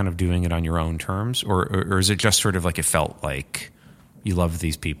that to kind of doing it on your own terms? Or is it just sort of like it felt like you love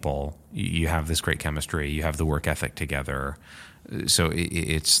these people, you have this great chemistry, you have the work ethic together, so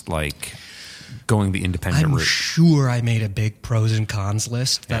it's like going the independent route? I'm sure I made a big pros and cons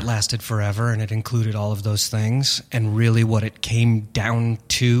list that lasted forever, and it included all of those things. And really what it came down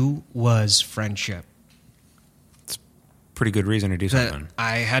to was friendship. Pretty good reason to do something.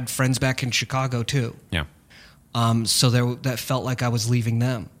 I had friends back in Chicago too. Yeah. So that felt like I was leaving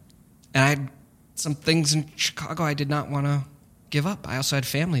them. And I had some things in Chicago I did not want to give up. I also had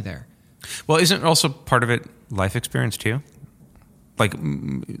family there. Well, isn't also part of it life experience too? Like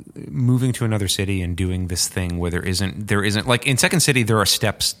moving to another city and doing this thing where there isn't like in Second City, there are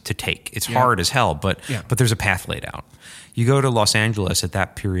steps to take. It's hard as hell, but there's a path laid out. You go to Los Angeles at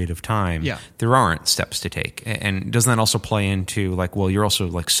that period of time, there aren't steps to take. And doesn't that also play into like, well, you're also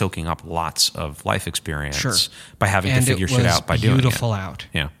like soaking up lots of life experience by having to figure shit out by doing it. Beautiful out.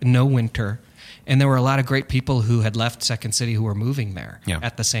 Yeah. No winter. And there were a lot of great people who had left Second City who were moving there Yeah.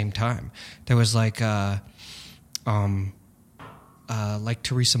 at the same time. There was like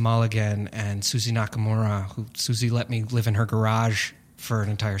Teresa Mulligan and Susie Nakamura, who Susie let me live in her garage for an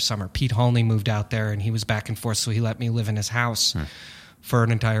entire summer. Pete Holney moved out there and he was back and forth, so he let me live in his house for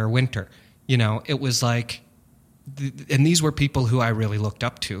an entire winter. You know, it was like, and these were people who I really looked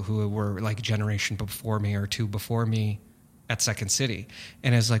up to, who were like a generation before me or two before me at Second City.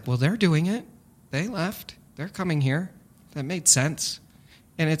 And it's like, well, they're doing it. They left. They're coming here. That made sense.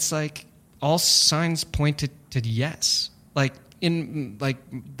 And it's like all signs pointed to yes. Like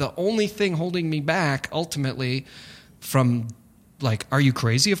the only thing holding me back ultimately from like, are you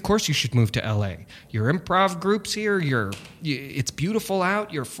crazy? Of course you should move to LA. Your improv group's here. It's beautiful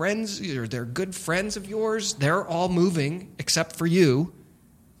out. Your friends, they're good friends of yours. They're all moving except for you.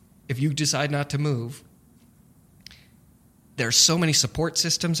 If you decide not to move, there's so many support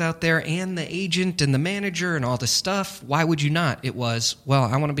systems out there and the agent and the manager and all this stuff. Why would you not? It was, well,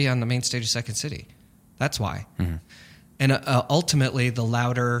 I want to be on the main stage of Second City. That's why. Mm-hmm. And ultimately the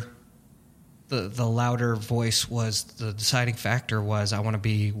louder voice was, the deciding factor was, I want to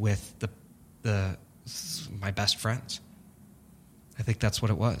be with my best friends. I think that's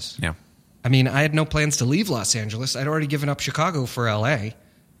what it was. Yeah. I mean, I had no plans to leave Los Angeles. I'd already given up Chicago for LA.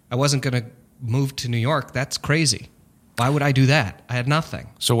 I wasn't going to move to New York. That's crazy. Why would I do that? I had nothing.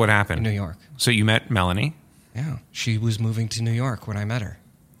 So what happened? In New York. So you met Melanie? Yeah. She was moving to New York when I met her.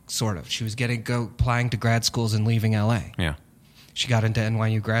 Sort of. She was applying to grad schools and leaving LA. Yeah. She got into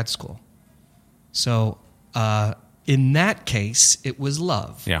NYU grad school. So, in that case, it was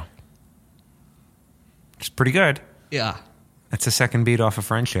love. Yeah. Which is pretty good. Yeah. That's a second beat off of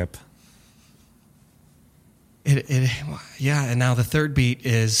friendship. Yeah, and now the third beat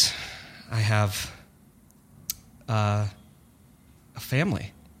is I have a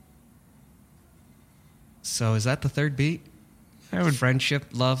family. So is that the third beat? Friendship,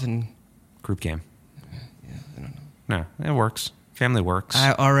 love, and... Group game. Yeah, I don't know. No, it works. Family works.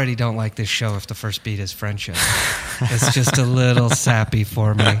 I already don't like this show if the first beat is friendship. It's just a little sappy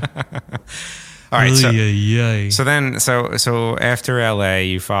for me. All right, so after LA,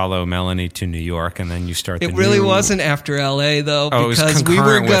 you follow Melanie to New York, and then you start. It really wasn't after LA though, because we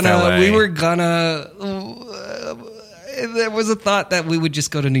were gonna. There was a thought that we would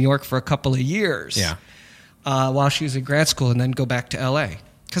just go to New York for a couple of years, while she was in grad school, and then go back to LA.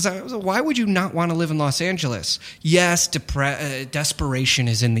 Because why would you not want to live in Los Angeles? Yes, desperation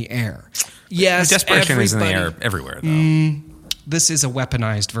is in the air. Yes, desperation is in the air everywhere, though. This is a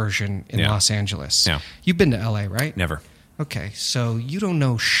weaponized version in Los Angeles. Yeah. You've been to LA, right? Never. Okay, so you don't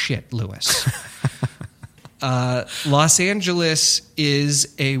know shit, Lewis. Los Angeles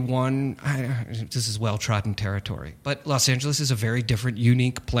is this is well-trodden territory, but Los Angeles is a very different,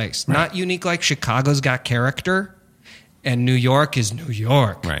 unique place. Right. Not unique like Chicago's got character, and New York is New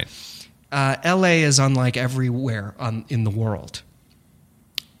York. Right. LA is unlike everywhere in the world.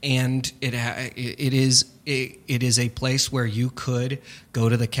 And it is a place where you could go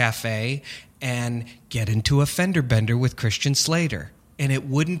to the cafe and get into a fender bender with Christian Slater, and it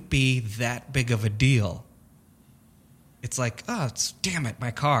wouldn't be that big of a deal. It's like, damn it,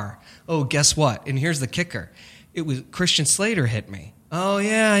 my car. Oh, guess what? And here's the kicker. It was Christian Slater hit me. Oh,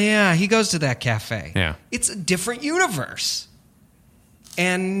 yeah, he goes to that cafe. Yeah. It's a different universe.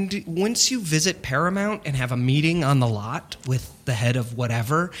 And once you visit Paramount and have a meeting on the lot with the head of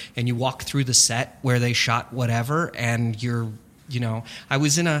whatever, and you walk through the set where they shot whatever, and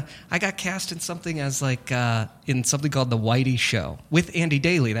I got cast in something as in something called The Whitey Show with Andy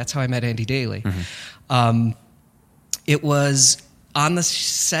Daly. That's how I met Andy Daly. Mm-hmm. It was on the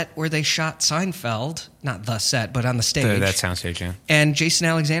set where they shot Seinfeld, not the set, but on the stage. That soundstage, yeah. And Jason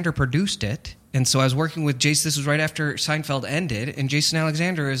Alexander produced it. And so I was working with Jason. This was right after Seinfeld ended. And Jason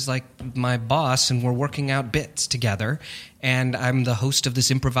Alexander is like my boss, and we're working out bits together. And I'm the host of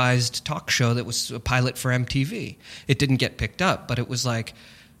this improvised talk show that was a pilot for MTV. It didn't get picked up, but it was like,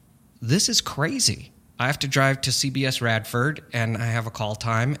 this is crazy. I have to drive to CBS Radford, and I have a call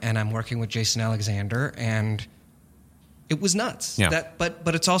time, and I'm working with Jason Alexander, and it was nuts. Yeah. But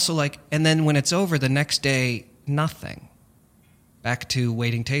it's also like, and then when it's over, the next day, nothing. Back to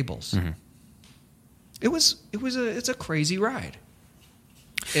waiting tables. Mm-hmm. It's a crazy ride.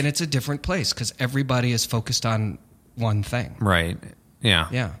 And it's a different place because everybody is focused on one thing. Right. Yeah.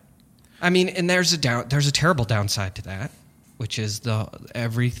 Yeah. I mean, and there's a terrible downside to that, which is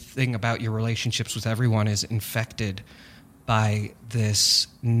everything about your relationships with everyone is infected by this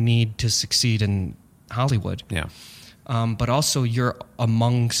need to succeed in Hollywood. Yeah. But also you're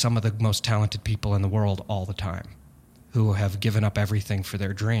among some of the most talented people in the world all the time who have given up everything for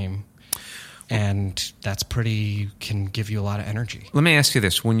their dream. and that's can give you a lot of energy. Let me ask you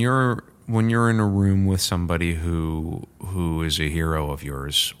this: when you're in a room with somebody who is a hero of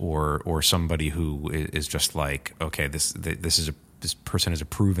yours, or somebody who is just like, okay, this person is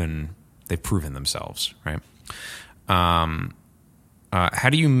they've proven themselves, right? How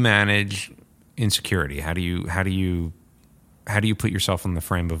do you manage insecurity? How do you put yourself in the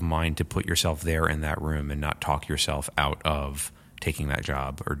frame of mind to put yourself there in that room and not talk yourself out of taking that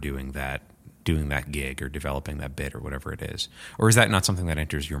job or doing that gig or developing that bit or whatever it is? Or is that not something that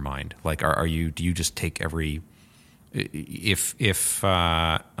enters your mind? Like, do you just take if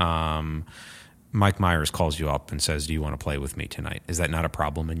Mike Myers calls you up and says, do you want to play with me tonight? Is that not a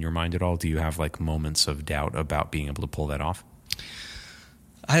problem in your mind at all? Do you have like moments of doubt about being able to pull that off?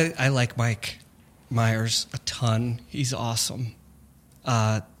 I like Mike Myers a ton. He's awesome.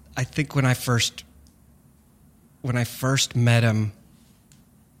 I think when I first met him,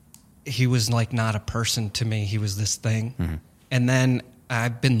 he was like not a person to me. He was this thing. Mm-hmm. And then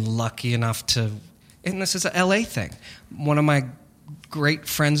I've been lucky enough to, and this is a LA thing. One of my great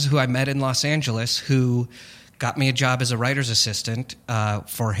friends who I met in Los Angeles, who got me a job as a writer's assistant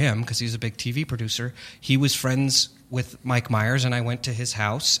for him because he's a big TV producer. He was friends with Mike Myers, and I went to his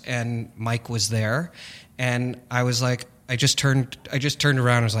house, and Mike was there, and I was like, I just turned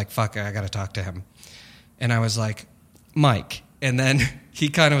around and was like, fuck, I got to talk to him. And I was like, Mike. And then he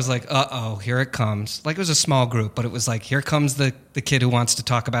kind of was like, uh-oh, here it comes. Like, it was a small group, but it was like, here comes the kid who wants to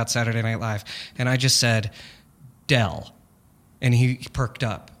talk about Saturday Night Live. And I just said, Del. And he perked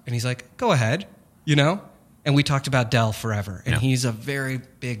up. And he's like, go ahead, And we talked about Del forever. And he's a very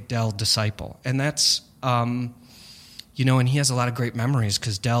big Del disciple. And that's, and he has a lot of great memories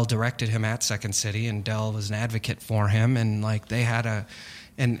because Del directed him at Second City, and Del was an advocate for him. And, like, they had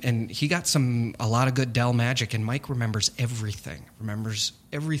and he got a lot of good Del magic, and Mike remembers everything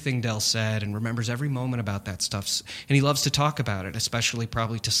Del said, and remembers every moment about that stuff. And he loves to talk about it, especially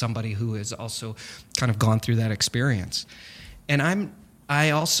probably to somebody who has also kind of gone through that experience. And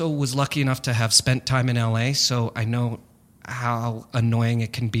I also was lucky enough to have spent time in LA, so I know how annoying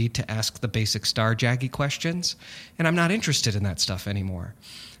it can be to ask the basic star jaggy questions, and I'm not interested in that stuff anymore.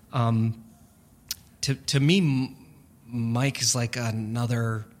 To me, Mike is like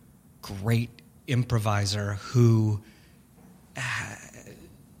another great improviser who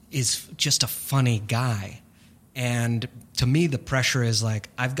is just a funny guy. And to me, the pressure is like,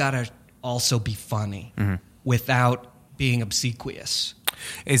 I've got to also be funny without being obsequious.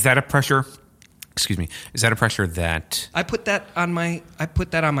 Is that a pressure? Excuse me. Is that a pressure that I put that on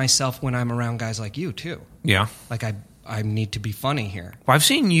myself when I'm around guys like you too? Yeah. Like I need to be funny here. Well, I've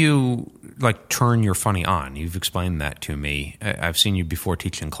seen you like turn your funny on. You've explained that to me. I've seen you before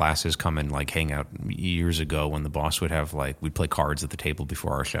teaching classes come and like hang out years ago when the boss would have we'd play cards at the table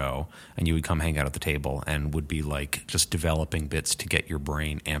before our show, and you would come hang out at the table and would be like just developing bits to get your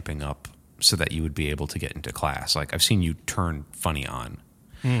brain amping up so that you would be able to get into class. Like, I've seen you turn funny on.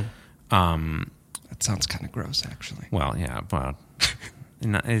 That sounds kind of gross, actually. Well, yeah, well,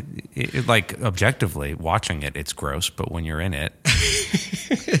 like objectively watching it, it's gross. But when you're in it,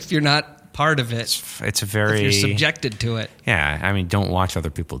 if you're not part of it, it's a very if you're subjected to it. Yeah, I mean, don't watch other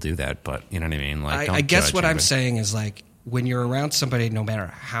people do that. But you know what I mean. Like, I guess what I'm saying is like when you're around somebody, no matter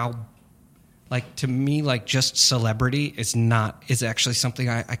how, like to me, like just celebrity is actually something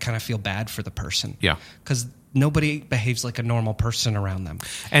I kind of feel bad for the person. Yeah, because nobody behaves like a normal person around them.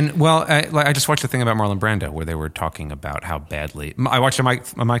 And, well, I just watched a thing about Marlon Brando where they were talking about how badly... I watched a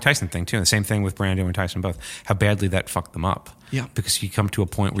Mike Tyson thing, too, and the same thing with Brando and Tyson both, how badly that fucked them up. Yeah. Because you come to a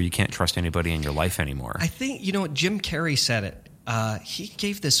point where you can't trust anybody in your life anymore. I think, Jim Carrey said it. He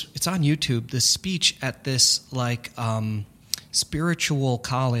gave this... It's on YouTube, this speech at this, spiritual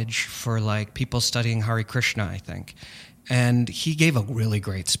college for, people studying Hare Krishna, I think. And he gave a really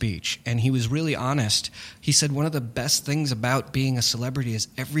great speech, and he was really honest. He said one of the best things about being a celebrity is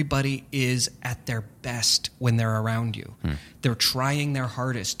everybody is at their best when they're around you. They're trying their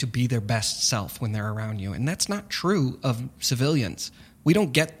hardest to be their best self when they're around you, and that's not true of civilians. We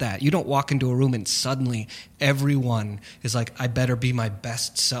don't get that. You don't walk into a room and suddenly everyone is like, I better be my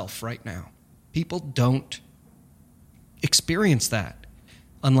best self right now. People don't experience that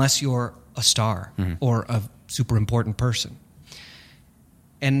unless you're a star or a super important person.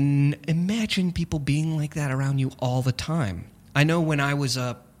 And imagine people being like that around you all the time. I know when I was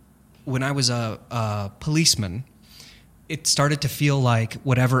a policeman, it started to feel like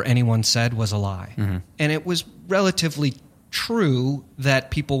whatever anyone said was a lie. And it was relatively true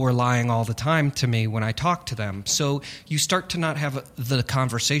that people were lying all the time to me when I talked to them. So you start to not have the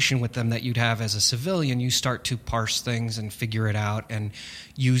conversation with them that you'd have as a civilian. You start to parse things and figure it out and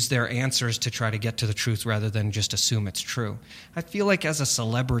use their answers to try to get to the truth rather than just assume it's true. I feel like as a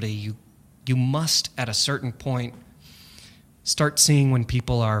celebrity, you must, at a certain point, start seeing when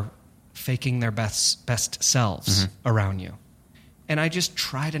people are faking their best selves around you. And I just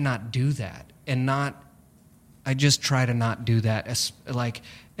try to not do that and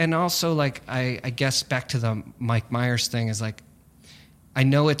also like I guess back to the Mike Myers thing is like, I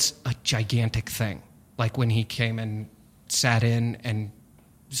know it's a gigantic thing. Like when he came and sat in, and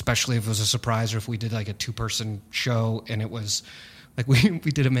especially if it was a surprise or if we did like a 2-person show and it was like we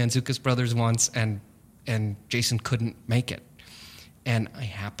did a Manzukis Brothers once and Jason couldn't make it. And I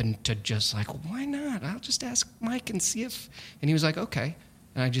happened to just like, why not? I'll just ask Mike and see if, and he was like, okay.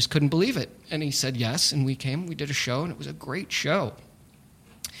 And I just couldn't believe it. And he said yes, and we did a show, and it was a great show.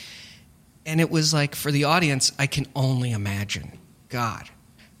 And it was like, for the audience, I can only imagine. God.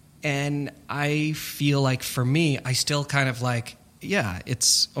 And I feel like for me, I still kind of like, yeah,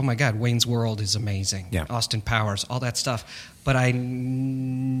 it's, oh my God, Wayne's World is amazing. Yeah. Austin Powers, all that stuff. But I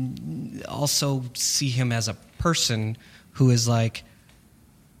also see him as a person who is like,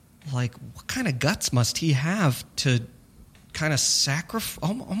 what kind of guts must he have to kind of sacrifice,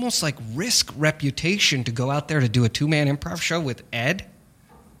 almost like risk reputation to go out there to do a 2-man improv show with Ed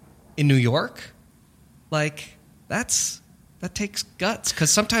in New York? Like, that takes guts. Because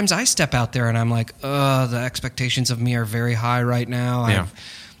sometimes I step out there and I'm like, the expectations of me are very high right now. Yeah. I'm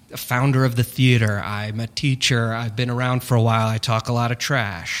a founder of the theater. I'm a teacher. I've been around for a while. I talk a lot of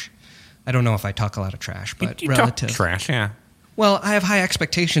trash. I don't know if I talk a lot of trash, but you relative. Talk trash, yeah. Well, I have high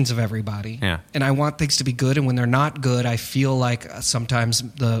expectations of everybody, and I want things to be good. And when they're not good, I feel like sometimes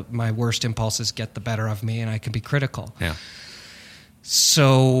my worst impulses get the better of me, and I can be critical. Yeah.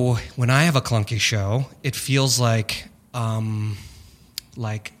 So when I have a clunky show, it feels like, God, am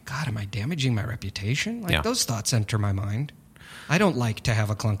I damaging my reputation? Like those thoughts enter my mind. I don't like to have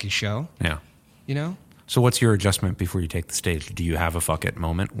a clunky show. Yeah. You know. So what's your adjustment before you take the stage? Do you have a fuck it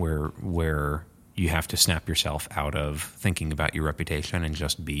moment where you have to snap yourself out of thinking about your reputation and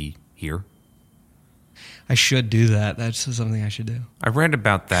just be here? I should do that. That's something I should do. I read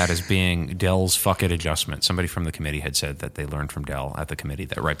about that as being Del's fuck it adjustment. Somebody from the committee had said that they learned from Del at the committee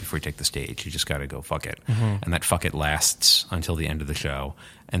that right before you take the stage, you just got to go fuck it. Mm-hmm. And that fuck it lasts until the end of the show.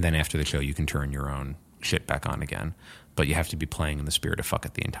 And then after the show, you can turn your own shit back on again. But you have to be playing in the spirit of fuck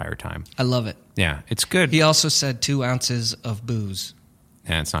it the entire time. I love it. Yeah, it's good. He also said 2 ounces of booze.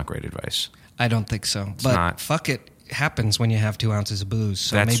 Yeah, it's not great advice. I don't think so. But fuck it happens when you have 2 ounces of booze.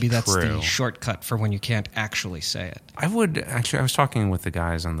 So maybe that's true. The shortcut for when you can't actually say it. I was talking with the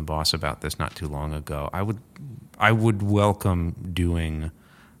guys on The Boss about this not too long ago. I would welcome doing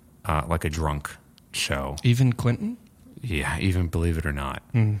like a drunk show. Even Quentin? Yeah, even believe it or not.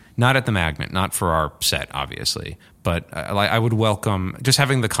 Not at the Magnet, not for our set, obviously. But I would welcome just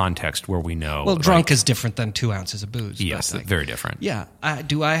having the context where we know. Well, drunk is different than 2 ounces of booze. Yes, very different. Yeah.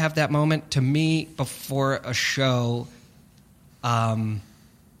 Do I have that moment? To me, before a show, it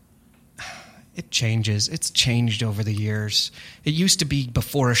changes. It's changed over the years. It used to be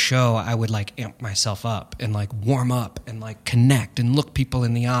before a show, I would like amp myself up and like warm up and like connect and look people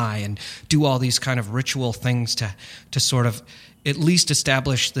in the eye and do all these kind of ritual things to sort of at least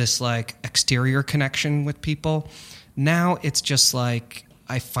establish this like exterior connection with people. Now it's just like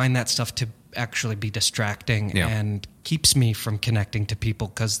I find that stuff to actually be distracting and keeps me from connecting to people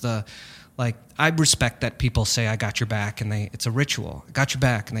because I respect that people say I got your back and it's a ritual. I got your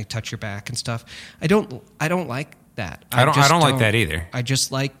back and they touch your back and stuff. I don't like that. I don't like that either. I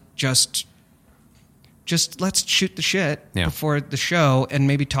just like just let's shoot the shit before the show and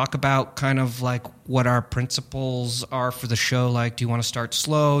maybe talk about kind of like what our principles are for the show. Like, do you want to start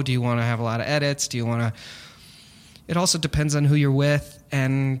slow? Do you want to have a lot of edits? Do you want to? It also depends on who you're with,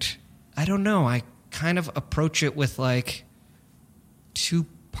 and I don't know. I kind of approach it with like 2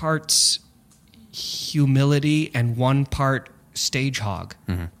 parts humility and 1 part stage hog.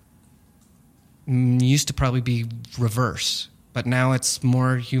 Mm-hmm. Used to probably be reverse, but now it's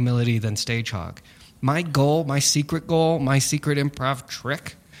more humility than stage hog. My goal, my secret improv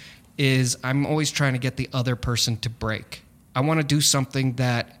trick is I'm always trying to get the other person to break. I want to do something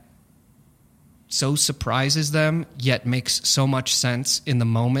that so surprises them, yet makes so much sense in the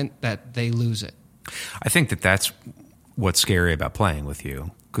moment that they lose it. I think that's what's scary about playing with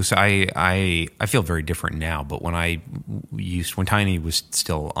you because I feel very different now. But when when Tiny was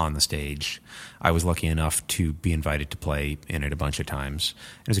still on the stage, I was lucky enough to be invited to play in it a bunch of times.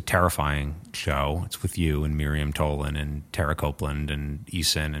 It was a terrifying show. It's with you and Miriam Tolan and Tara Copeland and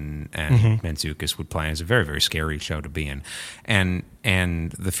Eason and Mantzoukas would play. It was a very, very scary show to be in. And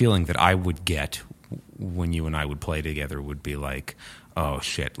the feeling that I would get when you and I would play together would be like, oh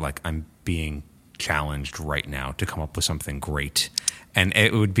shit, like I'm being challenged right now to come up with something great. And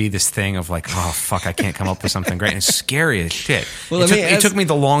it would be this thing of like, oh fuck, I can't come up with something great. And it's scary as shit. Well, it took me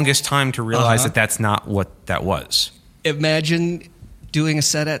the longest time to realize that that's not what that was. Imagine doing a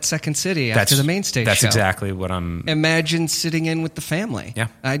set at Second City after the main stage That's show. exactly what I'm... Imagine sitting in with the family. Yeah.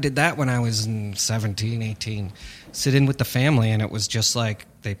 I did that when I was 17, 18. Sit in with the family, and it was just like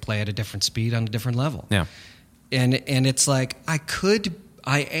they play at a different speed on a different level. Yeah. And it's like I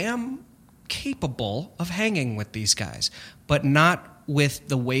am capable of hanging with these guys, but not with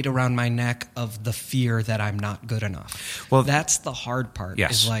the weight around my neck of the fear that I'm not good enough. Well, that's the hard part.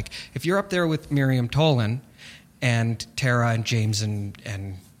 Yes. Is like if you're up there with Miriam Tolan and Tara and James and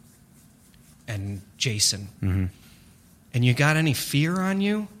Jason, and you got any fear on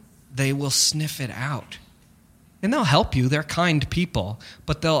you, they will sniff it out. And they'll help you. They're kind people,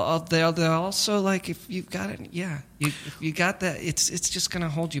 but they'll also like if you've got it. Yeah, if you got that, it's just going to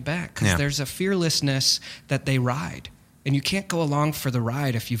hold you back because there's a fearlessness that they ride, and you can't go along for the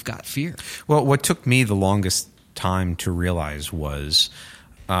ride if you've got fear. Well, what took me the longest time to realize was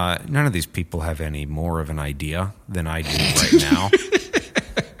none of these people have any more of an idea than I do right now.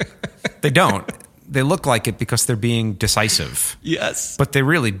 They don't. They look like it because they're being decisive. Yes. But they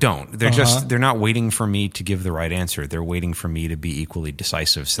really don't. They're they're not waiting for me to give the right answer. They're waiting for me to be equally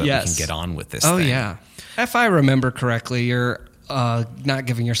decisive so that we can get on with this thing. Oh, yeah. If I remember correctly, you're not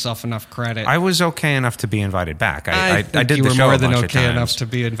giving yourself enough credit. I was okay enough to be invited back. I did you the were show more a than bunch okay of enough times. to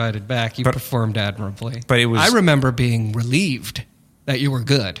be invited back. You performed admirably. But it was... I remember being relieved that you were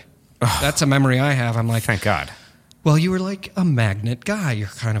good. That's a memory I have. I'm like... Thank God. Well, you were like a magnet guy. You're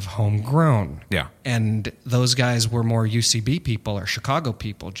kind of homegrown. Yeah. And those guys were more UCB people or Chicago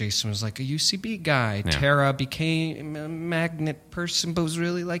people. Jason was like a UCB guy. Yeah. Tara became a magnet person, but was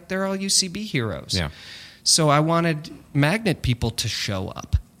really like they're all UCB heroes. Yeah. So I wanted magnet people to show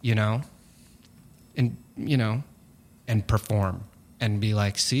up, and perform and be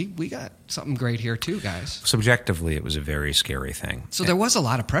like, see, we got something great here too, guys. Subjectively, it was a very scary thing. So there was a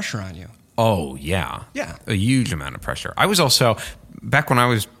lot of pressure on you. Oh, yeah. Yeah. A huge amount of pressure. I was also, back when I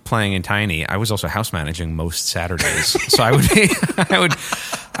was playing in Tiny, I was also house managing most Saturdays. So I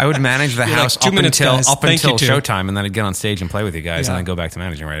would manage the house like, 2 minutes, guys. up Thank until you, too. showtime, and then I'd get on stage and play with you guys, and then go back to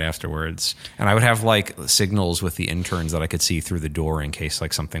managing right afterwards. And I would have like signals with the interns that I could see through the door in case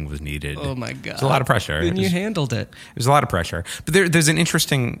like something was needed. Oh my God. It was a lot of pressure. And you handled it. It was a lot of pressure. But there's an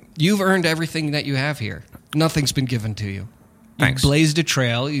interesting... You've earned everything that you have here. Nothing's been given to you. Thanks. You've blazed a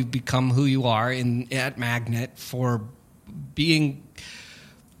trail. You've become who you are at Magnet for being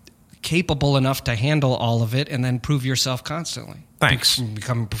capable enough to handle all of it and then prove yourself constantly. Thanks.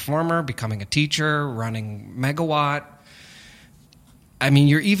 Becoming a performer, becoming a teacher, running Megawatt. I mean,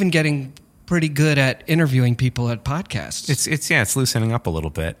 you're even getting pretty good at interviewing people at podcasts. It's loosening up a little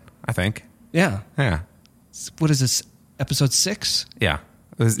bit, I think. Yeah. Yeah. What is this, episode 6? Yeah.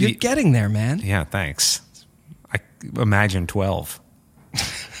 You're getting there, man. Yeah, thanks. I imagine 12.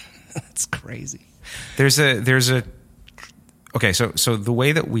 That's crazy. There's a okay. So the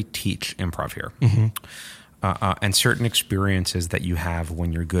way that we teach improv here, and certain experiences that you have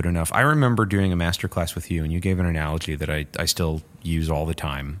when you're good enough. I remember doing a masterclass with you, and you gave an analogy that I still use all the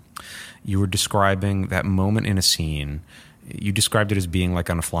time. You were describing that moment in a scene. You described it as being like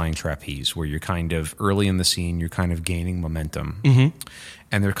on a flying trapeze, where you're kind of early in the scene, you're kind of gaining momentum,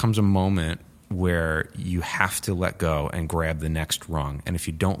 and there comes a moment where you have to let go and grab the next rung. And if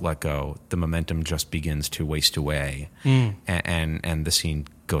you don't let go, the momentum just begins to waste away and the scene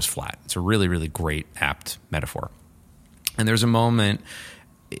goes flat. It's a really, really great, apt metaphor. And there's a moment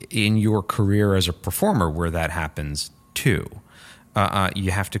in your career as a performer where that happens too.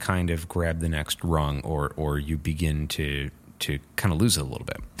 You have to kind of grab the next rung or you begin to kind of lose it a little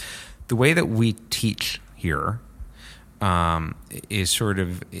bit. The way that we teach here is sort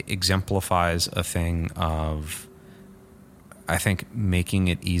of exemplifies a thing of, I think, making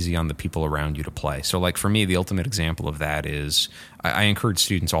it easy on the people around you to play. So like for me, the ultimate example of that is I encourage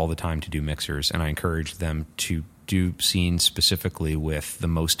students all the time to do mixers, and I encourage them to do scenes specifically with the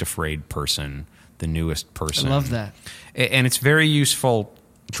most afraid person, the newest person. I love that. And it's very useful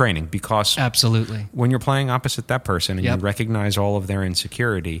training because absolutely, when you're playing opposite that person and you recognize all of their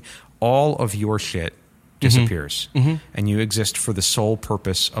insecurity, all of your shit disappears. And you exist for the sole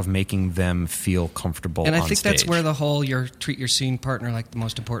purpose of making them feel comfortable And I on think stage. that's where the whole treat your scene partner like the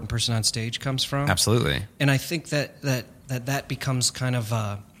most important person on stage comes from. Absolutely. And I think that becomes kind of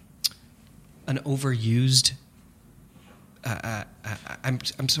an overused.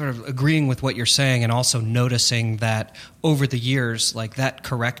 I'm sort of agreeing with what you're saying, and also noticing that over the years, like that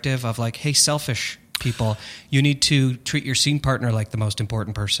corrective of like, hey, selfish people, you need to treat your scene partner like the most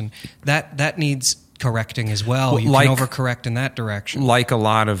important person. That needs correcting as well. You can overcorrect in that direction. Like a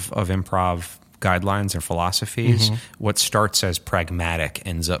lot of improv guidelines and philosophies, what starts as pragmatic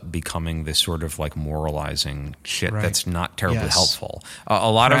ends up becoming this sort of like moralizing shit that's not terribly helpful. A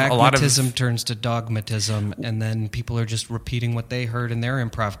lot of pragmatism turns to dogmatism, and then people are just repeating what they heard in their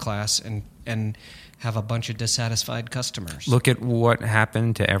improv class and have a bunch of dissatisfied customers. Look at what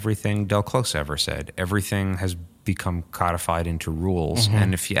happened to everything Del Close ever said. Everything has become codified into rules,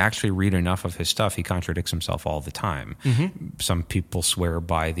 and if you actually read enough of his stuff, he contradicts himself all the time. Some people swear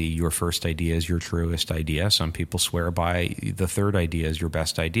by your first idea is your truest idea. Some people swear by the third idea is your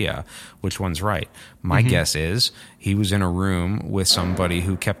best idea. Which one's right? My guess is he was in a room with somebody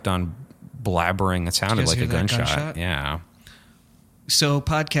who kept on blabbering. It sounded like a gunshot. Yeah. So,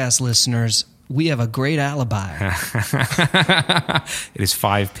 podcast listeners, we have a great alibi. It is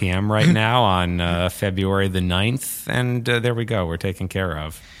 5 p.m. right now on February the 9th, and there we go. We're taken care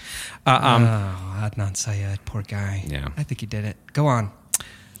of. Adnan Syed, poor guy. Yeah. I think he did it. Go on.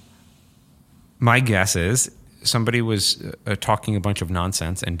 My guess is somebody was talking a bunch of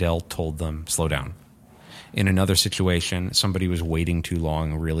nonsense, and Del told them, slow down. In another situation, somebody was waiting too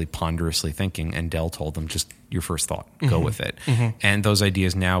long, really ponderously thinking, and Del told them, just your first thought, go with it. And those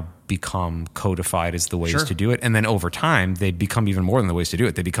ideas now become codified as the ways to do it. And then over time, they become even more than the ways to do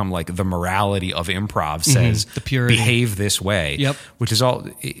it. They become like the morality of improv says, the purity. Behave this way, Yep. which is all,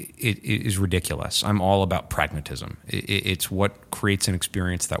 it is ridiculous. I'm all about pragmatism. It's what creates an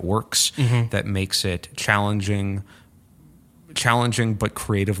experience that works, that makes it challenging but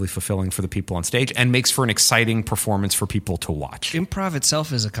creatively fulfilling for the people on stage, and makes for an exciting performance for people to watch. Improv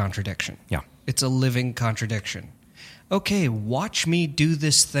itself is a contradiction. Yeah. It's a living contradiction. Okay, watch me do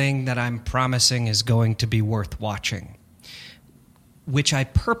this thing that I'm promising is going to be worth watching, which I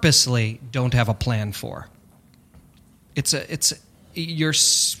purposely don't have a plan for.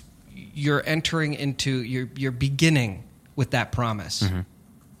 You're entering into, you're beginning with that promise.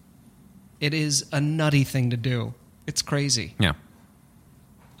 It is a nutty thing to do. It's crazy. Yeah.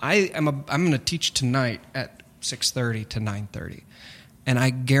 I'm going to teach tonight at 6:30 to 9:30, and I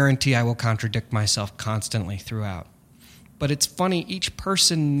guarantee I will contradict myself constantly throughout. But it's funny, each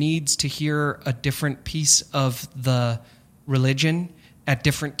person needs to hear a different piece of the religion at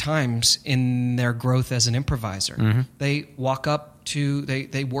different times in their growth as an improviser. They walk up to,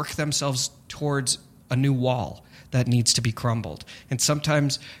 they work themselves towards a new wall that needs to be crumbled. And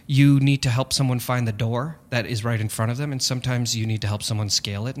sometimes you need to help someone find the door that is right in front of them, and sometimes you need to help someone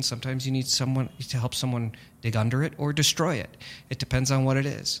scale it, and sometimes you need someone to help someone dig under it or destroy it. It depends on what it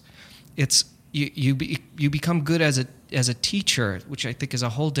is. It's you become good as a teacher, which I think is a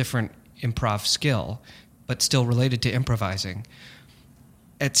whole different improv skill, but still related to improvising.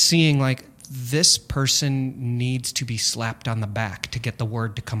 At seeing like, this person needs to be slapped on the back to get the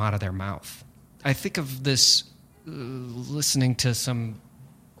word to come out of their mouth. I think of this listening to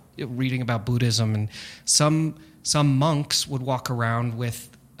reading about Buddhism, and some monks would walk around with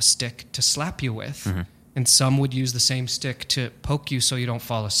a stick to slap you with, and some would use the same stick to poke you so you don't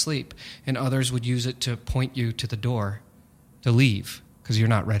fall asleep, and others would use it to point you to the door to leave because you're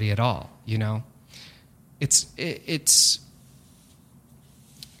not ready at all. You know, it's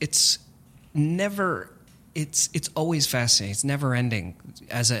always fascinating. It's never ending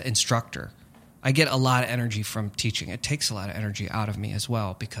as an instructor. I get a lot of energy from teaching. It takes a lot of energy out of me as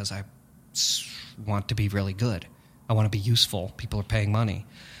well because I want to be really good. I want to be useful. People are paying money.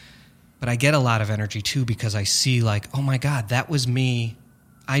 But I get a lot of energy too because I see like, oh my God, that was me.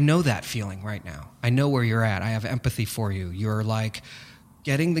 I know that feeling right now. I know where you're at. I have empathy for you. You're like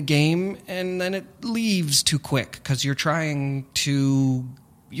getting the game and then it leaves too quick because you're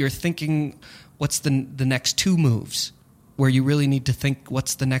thinking, what's the next two moves? Where you really need to think,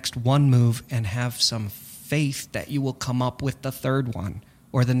 what's the next one move, and have some faith that you will come up with the third one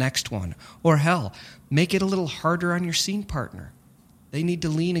or the next one. Or hell, make it a little harder on your scene partner. They need to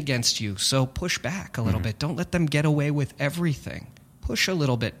lean against you, so push back a little bit. Don't let them get away with everything. Push a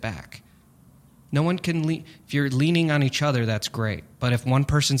little bit back. No one can lean. If you're leaning on each other, that's great. But if one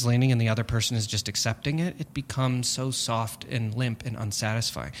person's leaning and the other person is just accepting it, it becomes so soft and limp and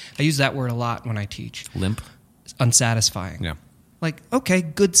unsatisfying. I use that word a lot when I teach. Limp? Unsatisfying. Yeah. Like, okay,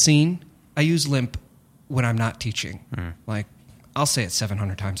 good scene. I use limp when I'm not teaching. Like, I'll say it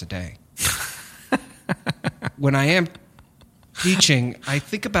 700 times a day. When I am teaching, I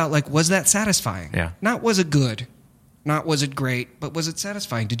think about, like, was that satisfying? Yeah. Not was it good, not was it great, but was it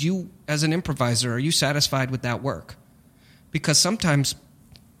satisfying? Did you, as an improviser, are you satisfied with that work? Because sometimes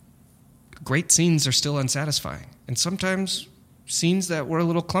great scenes are still unsatisfying. And sometimes scenes that were a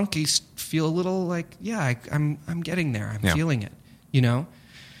little clunky feel a little like, I'm getting there. I'm feeling it, you know?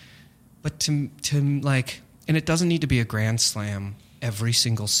 But to like, and it doesn't need to be a grand slam every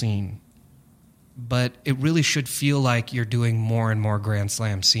single scene, but it really should feel like you're doing more and more grand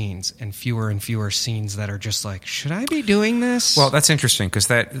slam scenes and fewer scenes that are just like, should I be doing this? Well, that's interesting because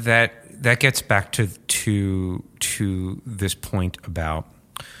that gets back to this point about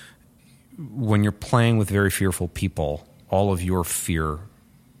when you're playing with very fearful people, all of your fear,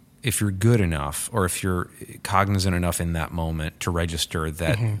 if you're good enough or if you're cognizant enough in that moment to register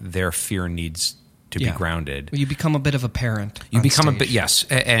that their fear needs to be grounded. Well, you become a bit of a parent. You become a bit, yes.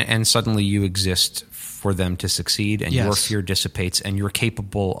 And suddenly you exist for them to succeed and your fear dissipates and you're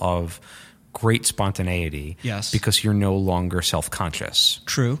capable of great spontaneity. Yes. Because you're no longer self-conscious.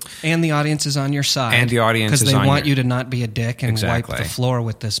 True. And the audience is on your side. And the audience is on because they want you to not be a dick and Exactly. wipe the floor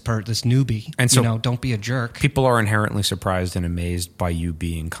with this newbie. And so, don't be a jerk. People are inherently surprised and amazed by you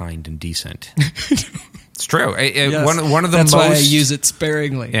being kind and decent. It's true. Yes. One of the That's most, why I use it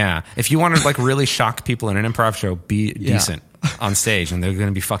sparingly. Yeah. If you want to like really shock people in an improv show, be decent on stage and they're going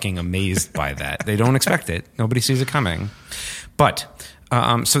to be fucking amazed by that. They don't expect it. Nobody sees it coming. But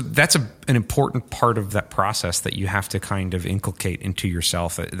so that's an important part of that process that you have to kind of inculcate into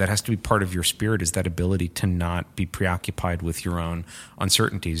yourself. That has to be part of your spirit, is that ability to not be preoccupied with your own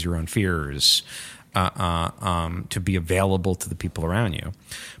uncertainties, your own fears, to be available to the people around you.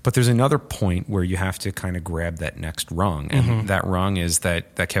 But there's another point where you have to kind of grab that next rung. And that rung is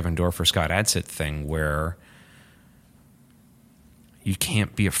that Kevin Dorfer, Scott Adsit thing where you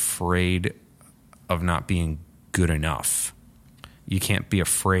can't be afraid of not being good enough. You can't be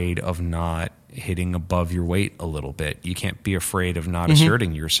afraid of not hitting above your weight a little bit. You can't be afraid of not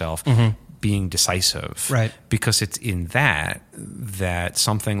asserting yourself, being decisive. Right. Because it's in that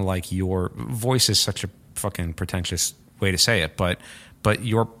something like your voice is such a fucking pretentious way to say it, but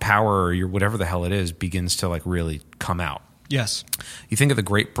your power or your whatever the hell it is begins to like really come out. Yes. You think of the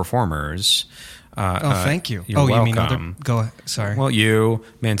great performers. Thank you. You're welcome. You mean other? Go. Sorry. Well, you,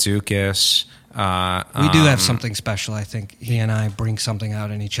 Mantzoukas. We do have something special. I think he and I bring something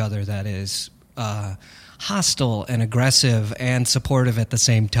out in each other that is hostile and aggressive and supportive at the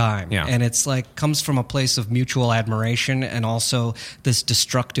same time. Yeah. And it's like comes from a place of mutual admiration and also this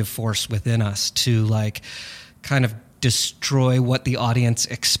destructive force within us to like kind of destroy what the audience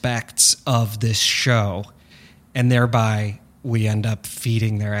expects of this show, and thereby we end up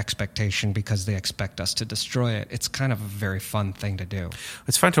feeding their expectation because they expect us to destroy it. It's kind of a very fun thing to do.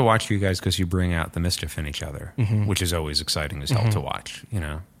 It's fun to watch you guys because you bring out the mischief in each other, which is always exciting as hell to watch, you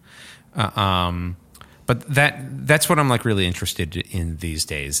know. But that's what I'm like really interested in these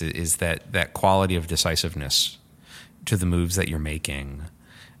days is that quality of decisiveness to the moves that you're making,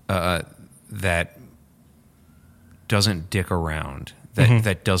 that doesn't dick around,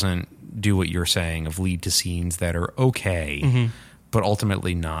 that doesn't do what you're saying of lead to scenes that are okay, but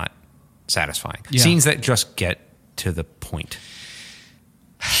ultimately not satisfying. Yeah. Scenes that just get to the point.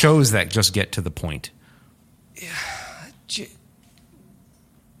 Shows that just get to the point.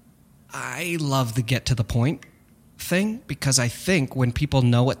 I love the get to the point thing because I think when people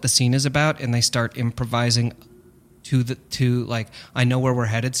know what the scene is about and they start improvising to like, I know where we're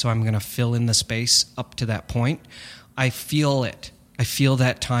headed, so I'm going to fill in the space up to that point. I feel it. I feel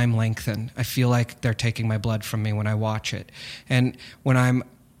that time lengthen. I feel like they're taking my blood from me when I watch it. And when I'm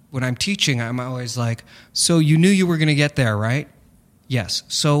teaching, I'm always like, so you knew you were going to get there, right? Yes.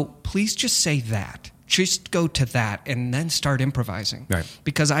 So please just say that. Just go to that and then start improvising. Right.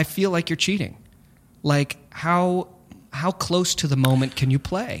 Because I feel like you're cheating. Like how close to the moment can you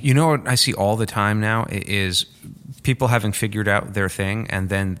play? You know what I see all the time now is people having figured out their thing and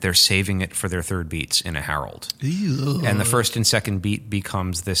then they're saving it for their third beats in a Harold. Ew. And the first and second beat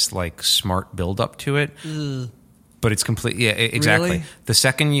becomes this like smart build up to it. But it's complete. Yeah, exactly. Really? The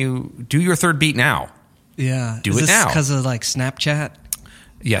second you do your third beat now. Yeah. Do it now. Because of like Snapchat?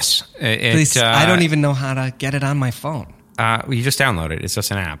 Yes. I don't even know how to get it on my phone. You just download it. It's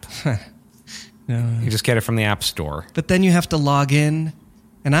just an app. You just get it from the App Store. But then you have to log in,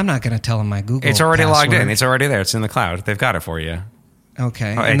 and I'm not going to tell them my Google It's already password. logged in. It's already there. It's in the cloud. They've got it for you.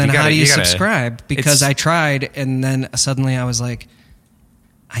 Okay. Oh, and then how do you subscribe? Because it's- I tried, and then suddenly I was like,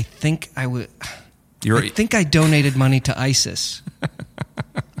 I think I donated money to ISIS.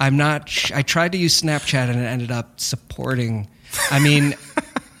 I'm not. I tried to use Snapchat and it ended up supporting. I mean,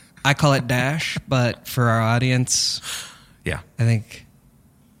 I call it Dash, but for our audience, Yeah. I think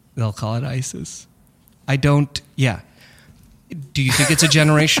they'll call it ISIS. I don't. Yeah. Do you think it's a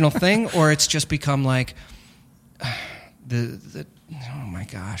generational thing, or it's just become like the oh my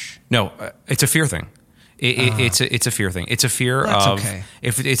gosh? No, it's a fear thing. It's a fear thing. It's a fear That's of okay.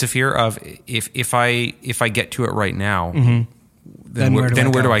 It's a fear of if I get to it right now, Then where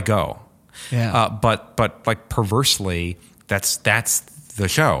do I go? Yeah. But like perversely, that's the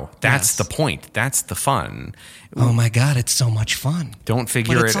show. That's Yes. the point. That's the fun. Oh my God, it's so much fun. Don't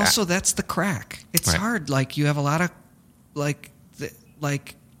figure But it's it out. also that's the crack. It's Right. hard. Like you have a lot of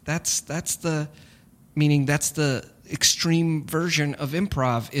that's the meaning that's the extreme version of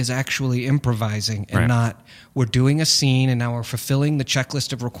improv is actually improvising and Right. not we're doing a scene and now we're fulfilling the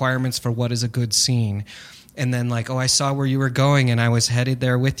checklist of requirements for what is a good scene. And then like, oh, I saw where you were going and I was headed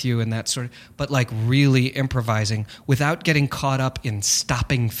there with you and that sort of, but like really improvising without getting caught up in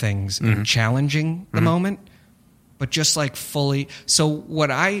stopping things and challenging the moment, but just like fully. So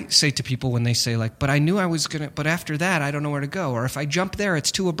what I say to people when they say like, but I knew I was going to, but after that, I don't know where to go. Or if I jump there,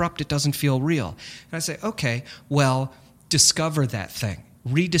 it's too abrupt. It doesn't feel real. And I say, okay, well, discover that thing,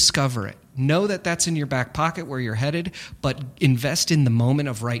 rediscover it. Know that that's in your back pocket where you're headed, but invest in the moment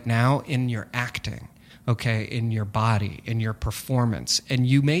of right now in your acting. Okay, in your body, in your performance. And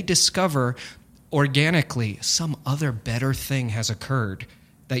you may discover organically some other better thing has occurred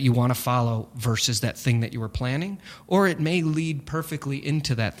that you want to follow versus that thing that you were planning. Or it may lead perfectly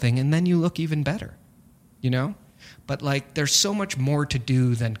into that thing and then you look even better, you know? But like there's so much more to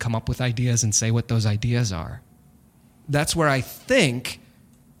do than come up with ideas and say what those ideas are. That's where I think,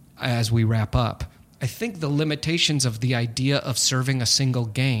 as we wrap up, I think the limitations of the idea of serving a single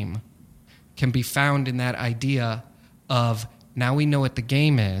game can be found in that idea of now we know what the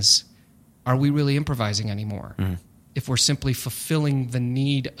game is. Are we really improvising anymore? Mm-hmm. If we're simply fulfilling the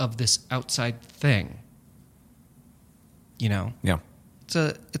need of this outside thing, you know? Yeah.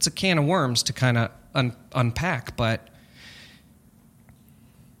 It's a can of worms to kind of unpack, but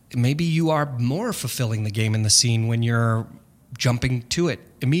maybe you are more fulfilling the game in the scene when you're jumping to it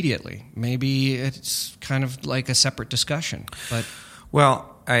immediately. Maybe it's kind of like a separate discussion, but... Well,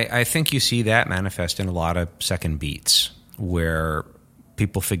 I think you see that manifest in a lot of second beats where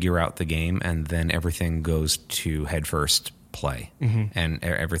people figure out the game and then everything goes to headfirst play. Mm-hmm. And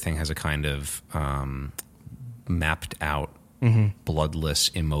everything has a kind of mapped out, bloodless,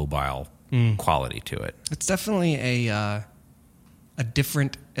 immobile quality to it. It's definitely a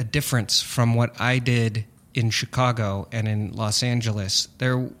difference from what I did in Chicago and in Los Angeles.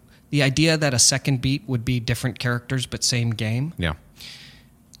 The idea that a second beat would be different characters but same game. Yeah.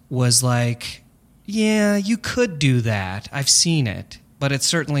 Was like, yeah, you could do that. I've seen it, but it's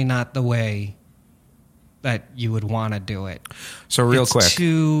certainly not the way that you would want to do it. So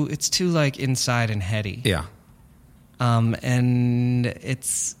it's too like inside and heady. Yeah. And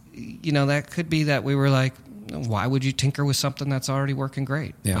it's, you know, that could be that we were like, why would you tinker with something that's already working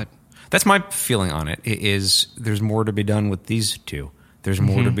great? Yeah. But that's my feeling on it, is there's more to be done with these two. There's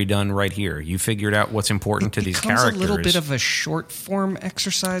more to be done right here. You figured out what's important to these characters. It becomes a little bit of a short form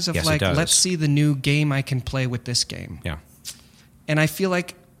exercise of Yes, like, it does. let's see the new game I can play with this game. Yeah. And I feel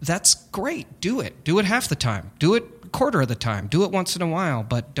like that's great. Do it. Do it half the time. Do it a quarter of the time. Do it once in a while,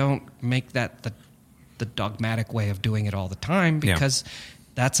 but don't make that the dogmatic way of doing it all the time because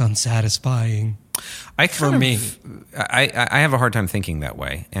that's unsatisfying. I have a hard time thinking that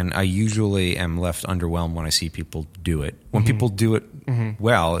way, and I usually am left underwhelmed when I see people do it. When people do it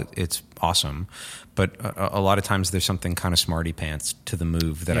well, it's awesome, but a lot of times there's something kind of smarty pants to the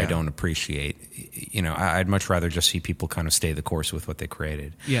move that I don't appreciate. You know, I'd much rather just see people kind of stay the course with what they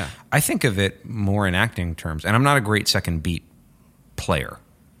created. Yeah, I think of it more in acting terms, and I'm not a great second beat player.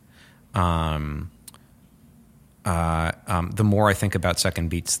 The more I think about second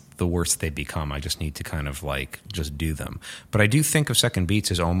beats, the worse they become. I just need to kind of like just do them. But I do think of second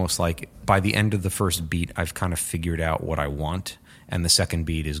beats as almost like by the end of the first beat, I've kind of figured out what I want, and the second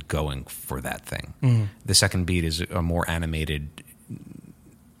beat is going for that thing. The second beat is a more animated.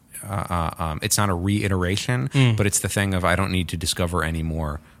 It's not a reiteration, but it's the thing of I don't need to discover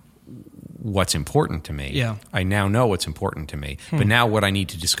anymore what's important to me. Yeah. I now know what's important to me. But now what I need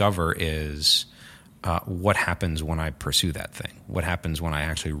to discover is what happens when I pursue that thing? What happens when I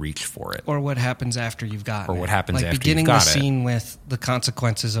actually reach for it? Or what happens after you've gotten it? Or what happens like after you've beginning got the it. scene with the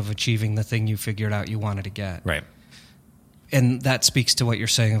consequences of achieving the thing you figured out you wanted to get. Right. And that speaks to what you're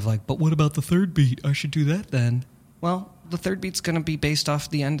saying of like, but what about the third beat? I should do that then. Well, the third beat's going to be based off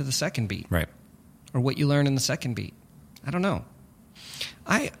the end of the second beat. Right. Or what you learn in the second beat. I don't know.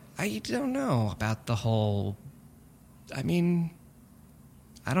 I don't know about the whole. I mean,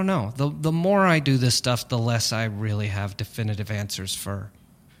 I don't know. The more I do this stuff, the less I really have definitive answers for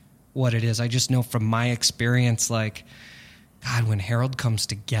what it is. I just know from my experience, like, God, when Harold comes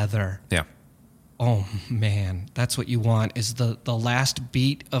together, Yeah. oh man, that's what you want, is the last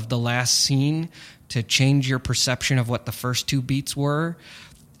beat of the last scene to change your perception of what the first two beats were,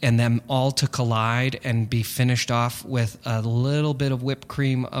 and them all to collide and be finished off with a little bit of whipped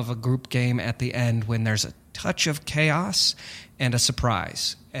cream of a group game at the end when there's a touch of chaos and a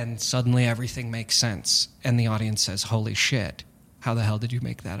surprise, and suddenly everything makes sense, and the audience says, holy shit, how the hell did you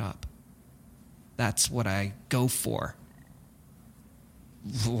make that up? That's what I go for.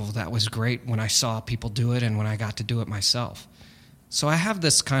 Well, that was great when I saw people do it and when I got to do it myself. So I have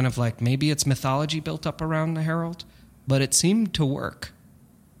this kind of like, maybe it's mythology built up around the Herald, but it seemed to work.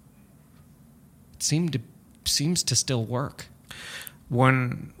 It seems to still work.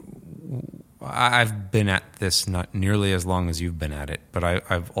 When I've been at this not nearly as long as you've been at it, but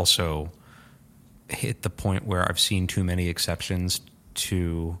I've also hit the point where I've seen too many exceptions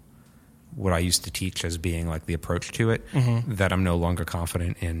to what I used to teach as being like the approach to it, that I'm no longer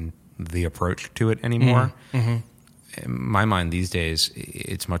confident in the approach to it anymore. In my mind these days,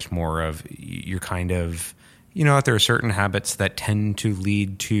 it's much more of you're kind of, there are certain habits that tend to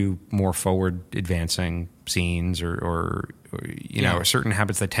lead to more forward advancing scenes or certain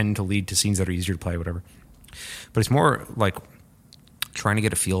habits that tend to lead to scenes that are easier to play, whatever. But it's more like trying to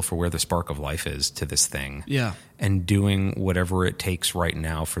get a feel for where the spark of life is to this thing. Yeah. And doing whatever it takes right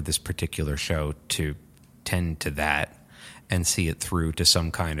now for this particular show to tend to that and see it through to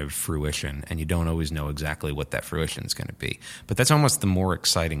some kind of fruition. And you don't always know exactly what that fruition is going to be. But that's almost the more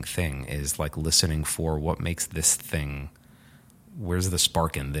exciting thing, is like listening for what makes this thing, where's the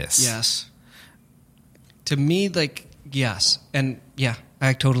spark in this? Yes. To me, like, yes. And yeah,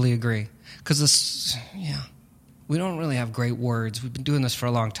 I totally agree. Because we don't really have great words. We've been doing this for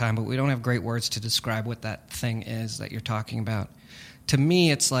a long time, but we don't have great words to describe what that thing is that you're talking about. To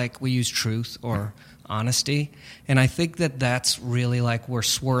me, it's like we use truth or honesty, and I think that that's really like we're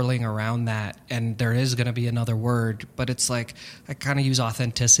swirling around that, and there is going to be another word, but it's like I kind of use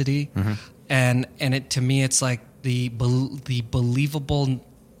authenticity, and it, to me, it's like the believability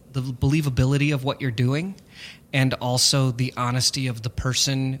of what you're doing, and also the honesty of the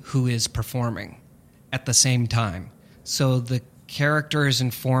person who is performing at the same time. So the character is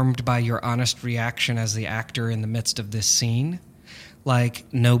informed by your honest reaction as the actor in the midst of this scene,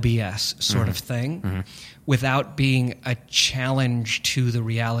 like no BS sort of thing, without being a challenge to the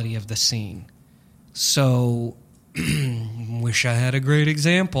reality of the scene. So, wish I had a great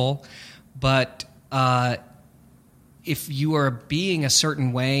example, but if you are being a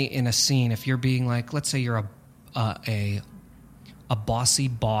certain way in a scene, if you're being like, let's say you're a bossy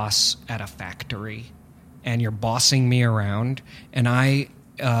boss at a factory, and you're bossing me around, and I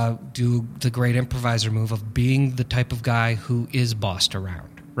do the great improviser move of being the type of guy who is bossed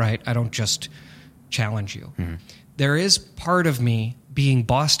around, right? I don't just challenge you. There is part of me being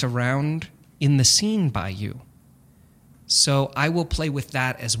bossed around in the scene by you. So I will play with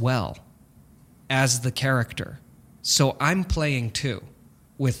that as well as the character. So I'm playing too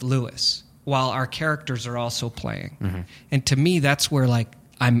with Lewis while our characters are also playing. And to me, that's where like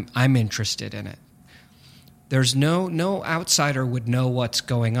I'm interested in it. There's no outsider would know what's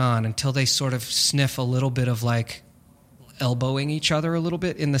going on until they sort of sniff a little bit of like elbowing each other a little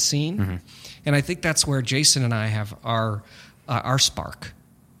bit in the scene. And I think that's where Jason and I have our spark,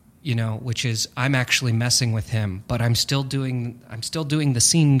 which is I'm actually messing with him, but I'm still doing the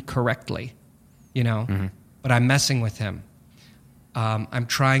scene correctly, but I'm messing with him. I'm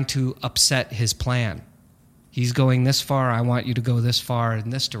trying to upset his plan. He's going this far, I want you to go this far in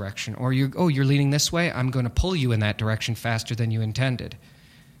this direction. Or you're leaning this way, I'm going to pull you in that direction faster than you intended.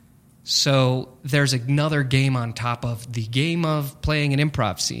 So there's another game on top of the game of playing an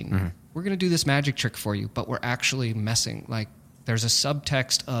improv scene. We're going to do this magic trick for you, but we're actually messing. Like there's a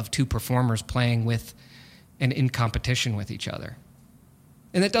subtext of two performers playing with and in competition with each other.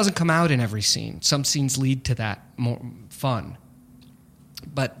 And it doesn't come out in every scene. Some scenes lead to that more fun.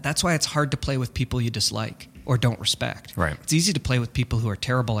 But that's why it's hard to play with people you dislike or don't respect. Right. It's easy to play with people who are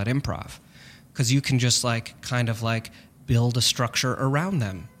terrible at improv because you can just kind of build a structure around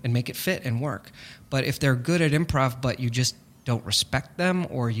them and make it fit and work. But if they're good at improv but you just don't respect them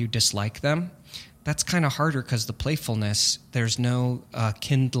or you dislike them, that's kind of harder because the playfulness, there's no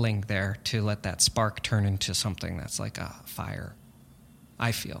kindling there to let that spark turn into something that's like a fire,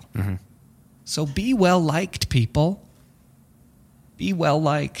 I feel. So be well-liked, people. Be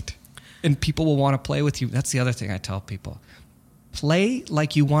well-liked. And people will want to play with you. That's the other thing I tell people. Play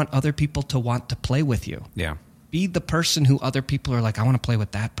like you want other people to want to play with you. Yeah. Be the person who other people are like, I want to play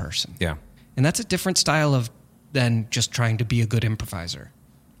with that person. Yeah. And that's a different style of than just trying to be a good improviser.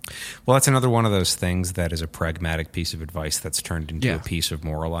 Well, that's another one of those things that is a pragmatic piece of advice that's turned into a piece of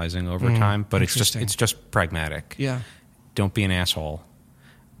moralizing over time. But it's just pragmatic. Yeah. Don't be an asshole.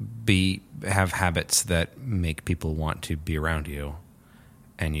 Have habits that make people want to be around you,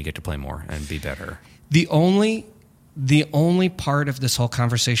 and you get to play more and be better. The only part of this whole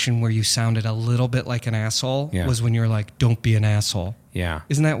conversation where you sounded a little bit like an asshole was when you were like, don't be an asshole. Yeah.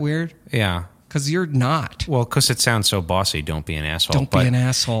 Isn't that weird? Yeah. Because you're not. Well, because it sounds so bossy, don't be an asshole. Don't be an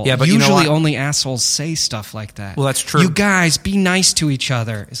asshole. Yeah, but usually you know what? only assholes say stuff like that. Well, that's true. You guys, be nice to each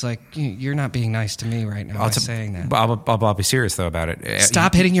other. It's like, you're not being nice to me right now by saying that. I'll be serious, though, about it.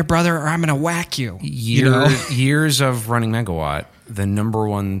 Stop hitting your brother or I'm going to whack you. Years of running Megawatt, the number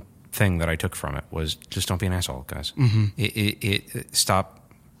one thing that I took from it was just don't be an asshole, guys. Mm-hmm. Stop.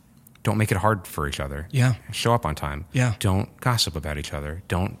 Don't make it hard for each other. Yeah. Show up on time. Yeah. Don't gossip about each other.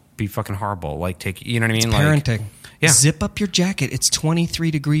 Don't be fucking horrible. Like, you know what I mean? It's parenting. Yeah. Zip up your jacket. It's 23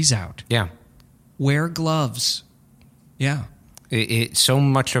 degrees out. Yeah. Wear gloves. Yeah. So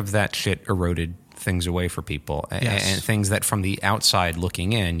much of that shit eroded things away for people. Yes. And things that from the outside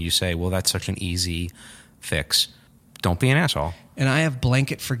looking in, you say, well, that's such an easy fix. Don't be an asshole. And I have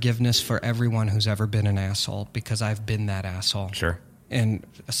blanket forgiveness for everyone who's ever been an asshole because I've been that asshole. Sure. And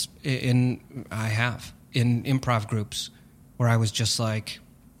I have in improv groups where I was just like,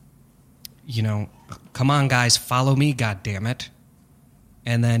 come on, guys, follow me, goddammit.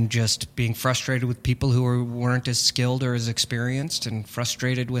 And then just being frustrated with people who weren't as skilled or as experienced and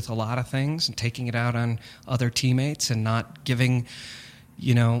frustrated with a lot of things and taking it out on other teammates and not giving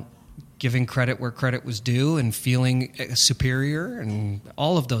credit where credit was due and feeling superior and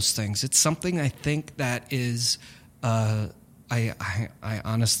all of those things. It's something I think that is... I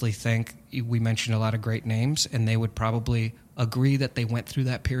honestly think we mentioned a lot of great names, and they would probably agree that they went through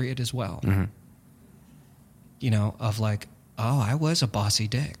that period as well. Mm-hmm. Of like, oh, I was a bossy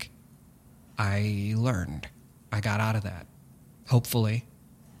dick. I learned. I got out of that, hopefully.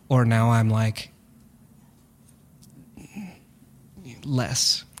 Or now I'm like,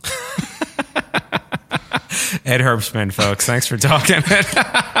 less. Ed Herbstman, folks. Thanks for talking.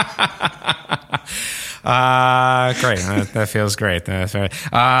 Great. That feels great. That's right.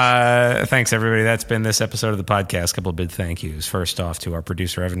 Thanks, everybody. That's been this episode of the podcast. Couple of big thank yous. First off, to our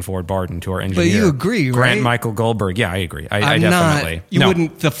producer, Evan Ford Barton, to our engineer. But you agree, right? Grant Michael Goldberg. Yeah, I agree. I definitely. You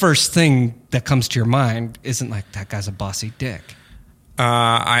wouldn't, the first thing that comes to your mind isn't like, that guy's a bossy dick.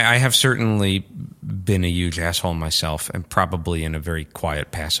 I have certainly been a huge asshole myself, and probably in a very quiet,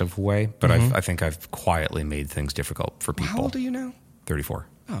 passive way, but I think I've quietly made things difficult for people. How old are you now? 34.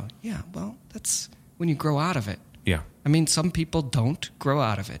 Oh, yeah. Well, that's when you grow out of it. Yeah. I mean, some people don't grow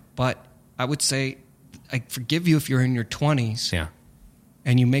out of it, but I would say I forgive you if you're in your 20s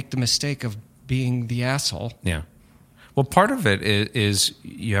and you make the mistake of being the asshole. Yeah. Well, part of it is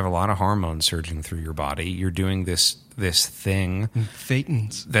you have a lot of hormones surging through your body. You're doing this thing.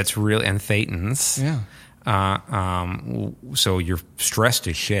 Thetans. That's really, and thetans. Yeah. So you're stressed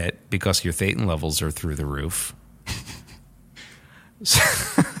as shit because your thetan levels are through the roof. Is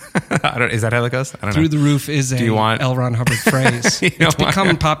that how it goes? I don't know. Through the roof is L. Ron Hubbard phrase. It's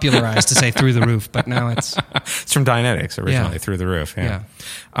become popularized to say through the roof, but now it's from Dianetics originally, through the roof. Yeah.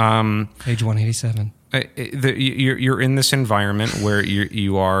 Page 187. You're in this environment where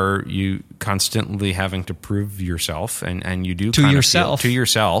you constantly having to prove yourself, and you do to yourself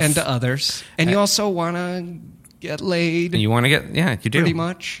and to others, and you also want to get laid. You want to get you do pretty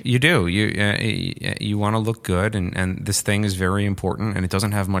much. You do you want to look good, and this thing is very important, and it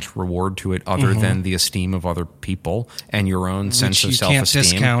doesn't have much reward to it other than the esteem of other people and your own sense of self-esteem. You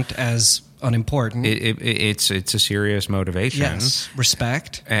can't discount as unimportant. It's a serious motivation. Yes,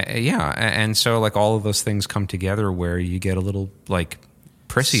 respect. And so like all of those things come together where you get a little like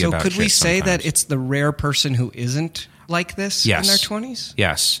prissy about shit. So could we say sometimes. that it's the rare person who isn't like this in their 20s?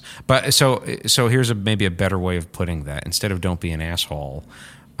 Yes. But so here's maybe a better way of putting that. Instead of don't be an asshole,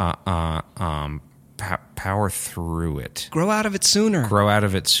 power through it. Grow out of it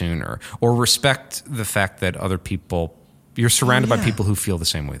sooner. Or respect the fact that other people, you're surrounded by people who feel the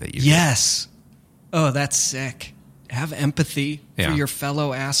same way that you do. Yes. Oh, that's sick. Have empathy for your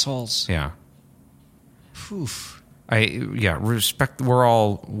fellow assholes. Yeah. Oof. Respect. We're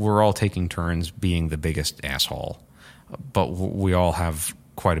all taking turns being the biggest asshole, but we all have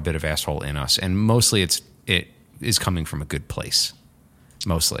quite a bit of asshole in us, and mostly it is coming from a good place.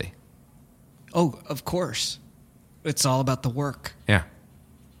 Mostly. Oh, of course. It's all about the work. Yeah.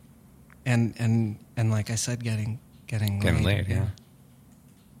 And like I said, getting Getting late, yeah.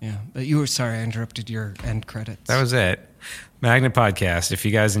 Yeah, but you were sorry I interrupted your end credits. That was it. Magnet Podcast. If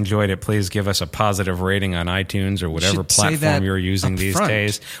you guys enjoyed it, please give us a positive rating on iTunes or whatever platform you're using these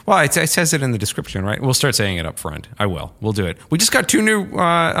days. Well, it says it in the description, right? We'll start saying it up front. I will. We'll do it. We just got two new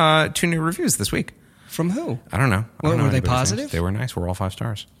reviews this week. From who? I don't know. Were they positive? Names. They were nice. We're all 5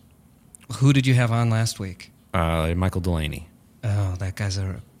 stars. Who did you have on last week? Michael Delaney. Oh, that guy's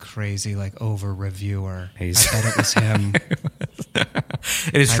a crazy, over reviewer. I bet it was him.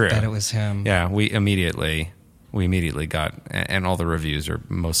 It is true. I bet it was him. Yeah, we immediately got, and all the reviews are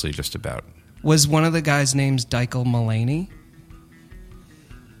mostly just about. Was one of the guys' names Daikel Mulaney?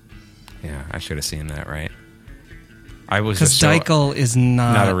 Yeah, I should have seen that, right? I was because Daikel is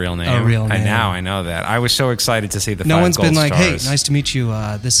not a real name. I know that. I was so excited to see the. No 5 one's gold been like, stars. "Hey, nice to meet you.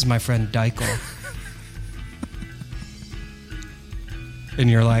 This is my friend Daikel," and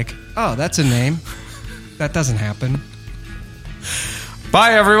you're like, "Oh, that's a name. That doesn't happen."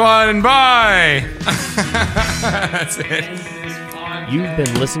 Bye, everyone. Bye. That's it. You've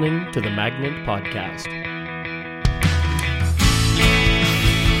been listening to the Magnet Podcast.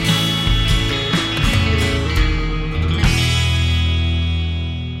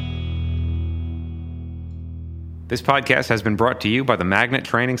 This podcast has been brought to you by the Magnet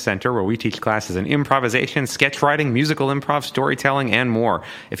Training Center, where we teach classes in improvisation, sketch writing, musical improv, storytelling, and more.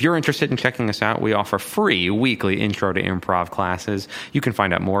 If you're interested in checking us out, we offer free weekly intro to improv classes. You can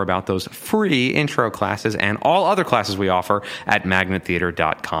find out more about those free intro classes and all other classes we offer at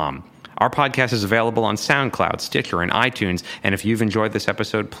magnettheater.com. Our podcast is available on SoundCloud, Stitcher, and iTunes. And if you've enjoyed this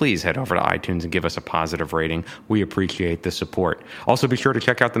episode, please head over to iTunes and give us a positive rating. We appreciate the support. Also, be sure to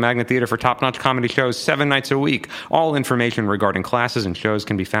check out the Magnet Theater for top-notch comedy shows 7 nights a week. All information regarding classes and shows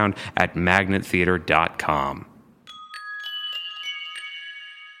can be found at magnettheater.com.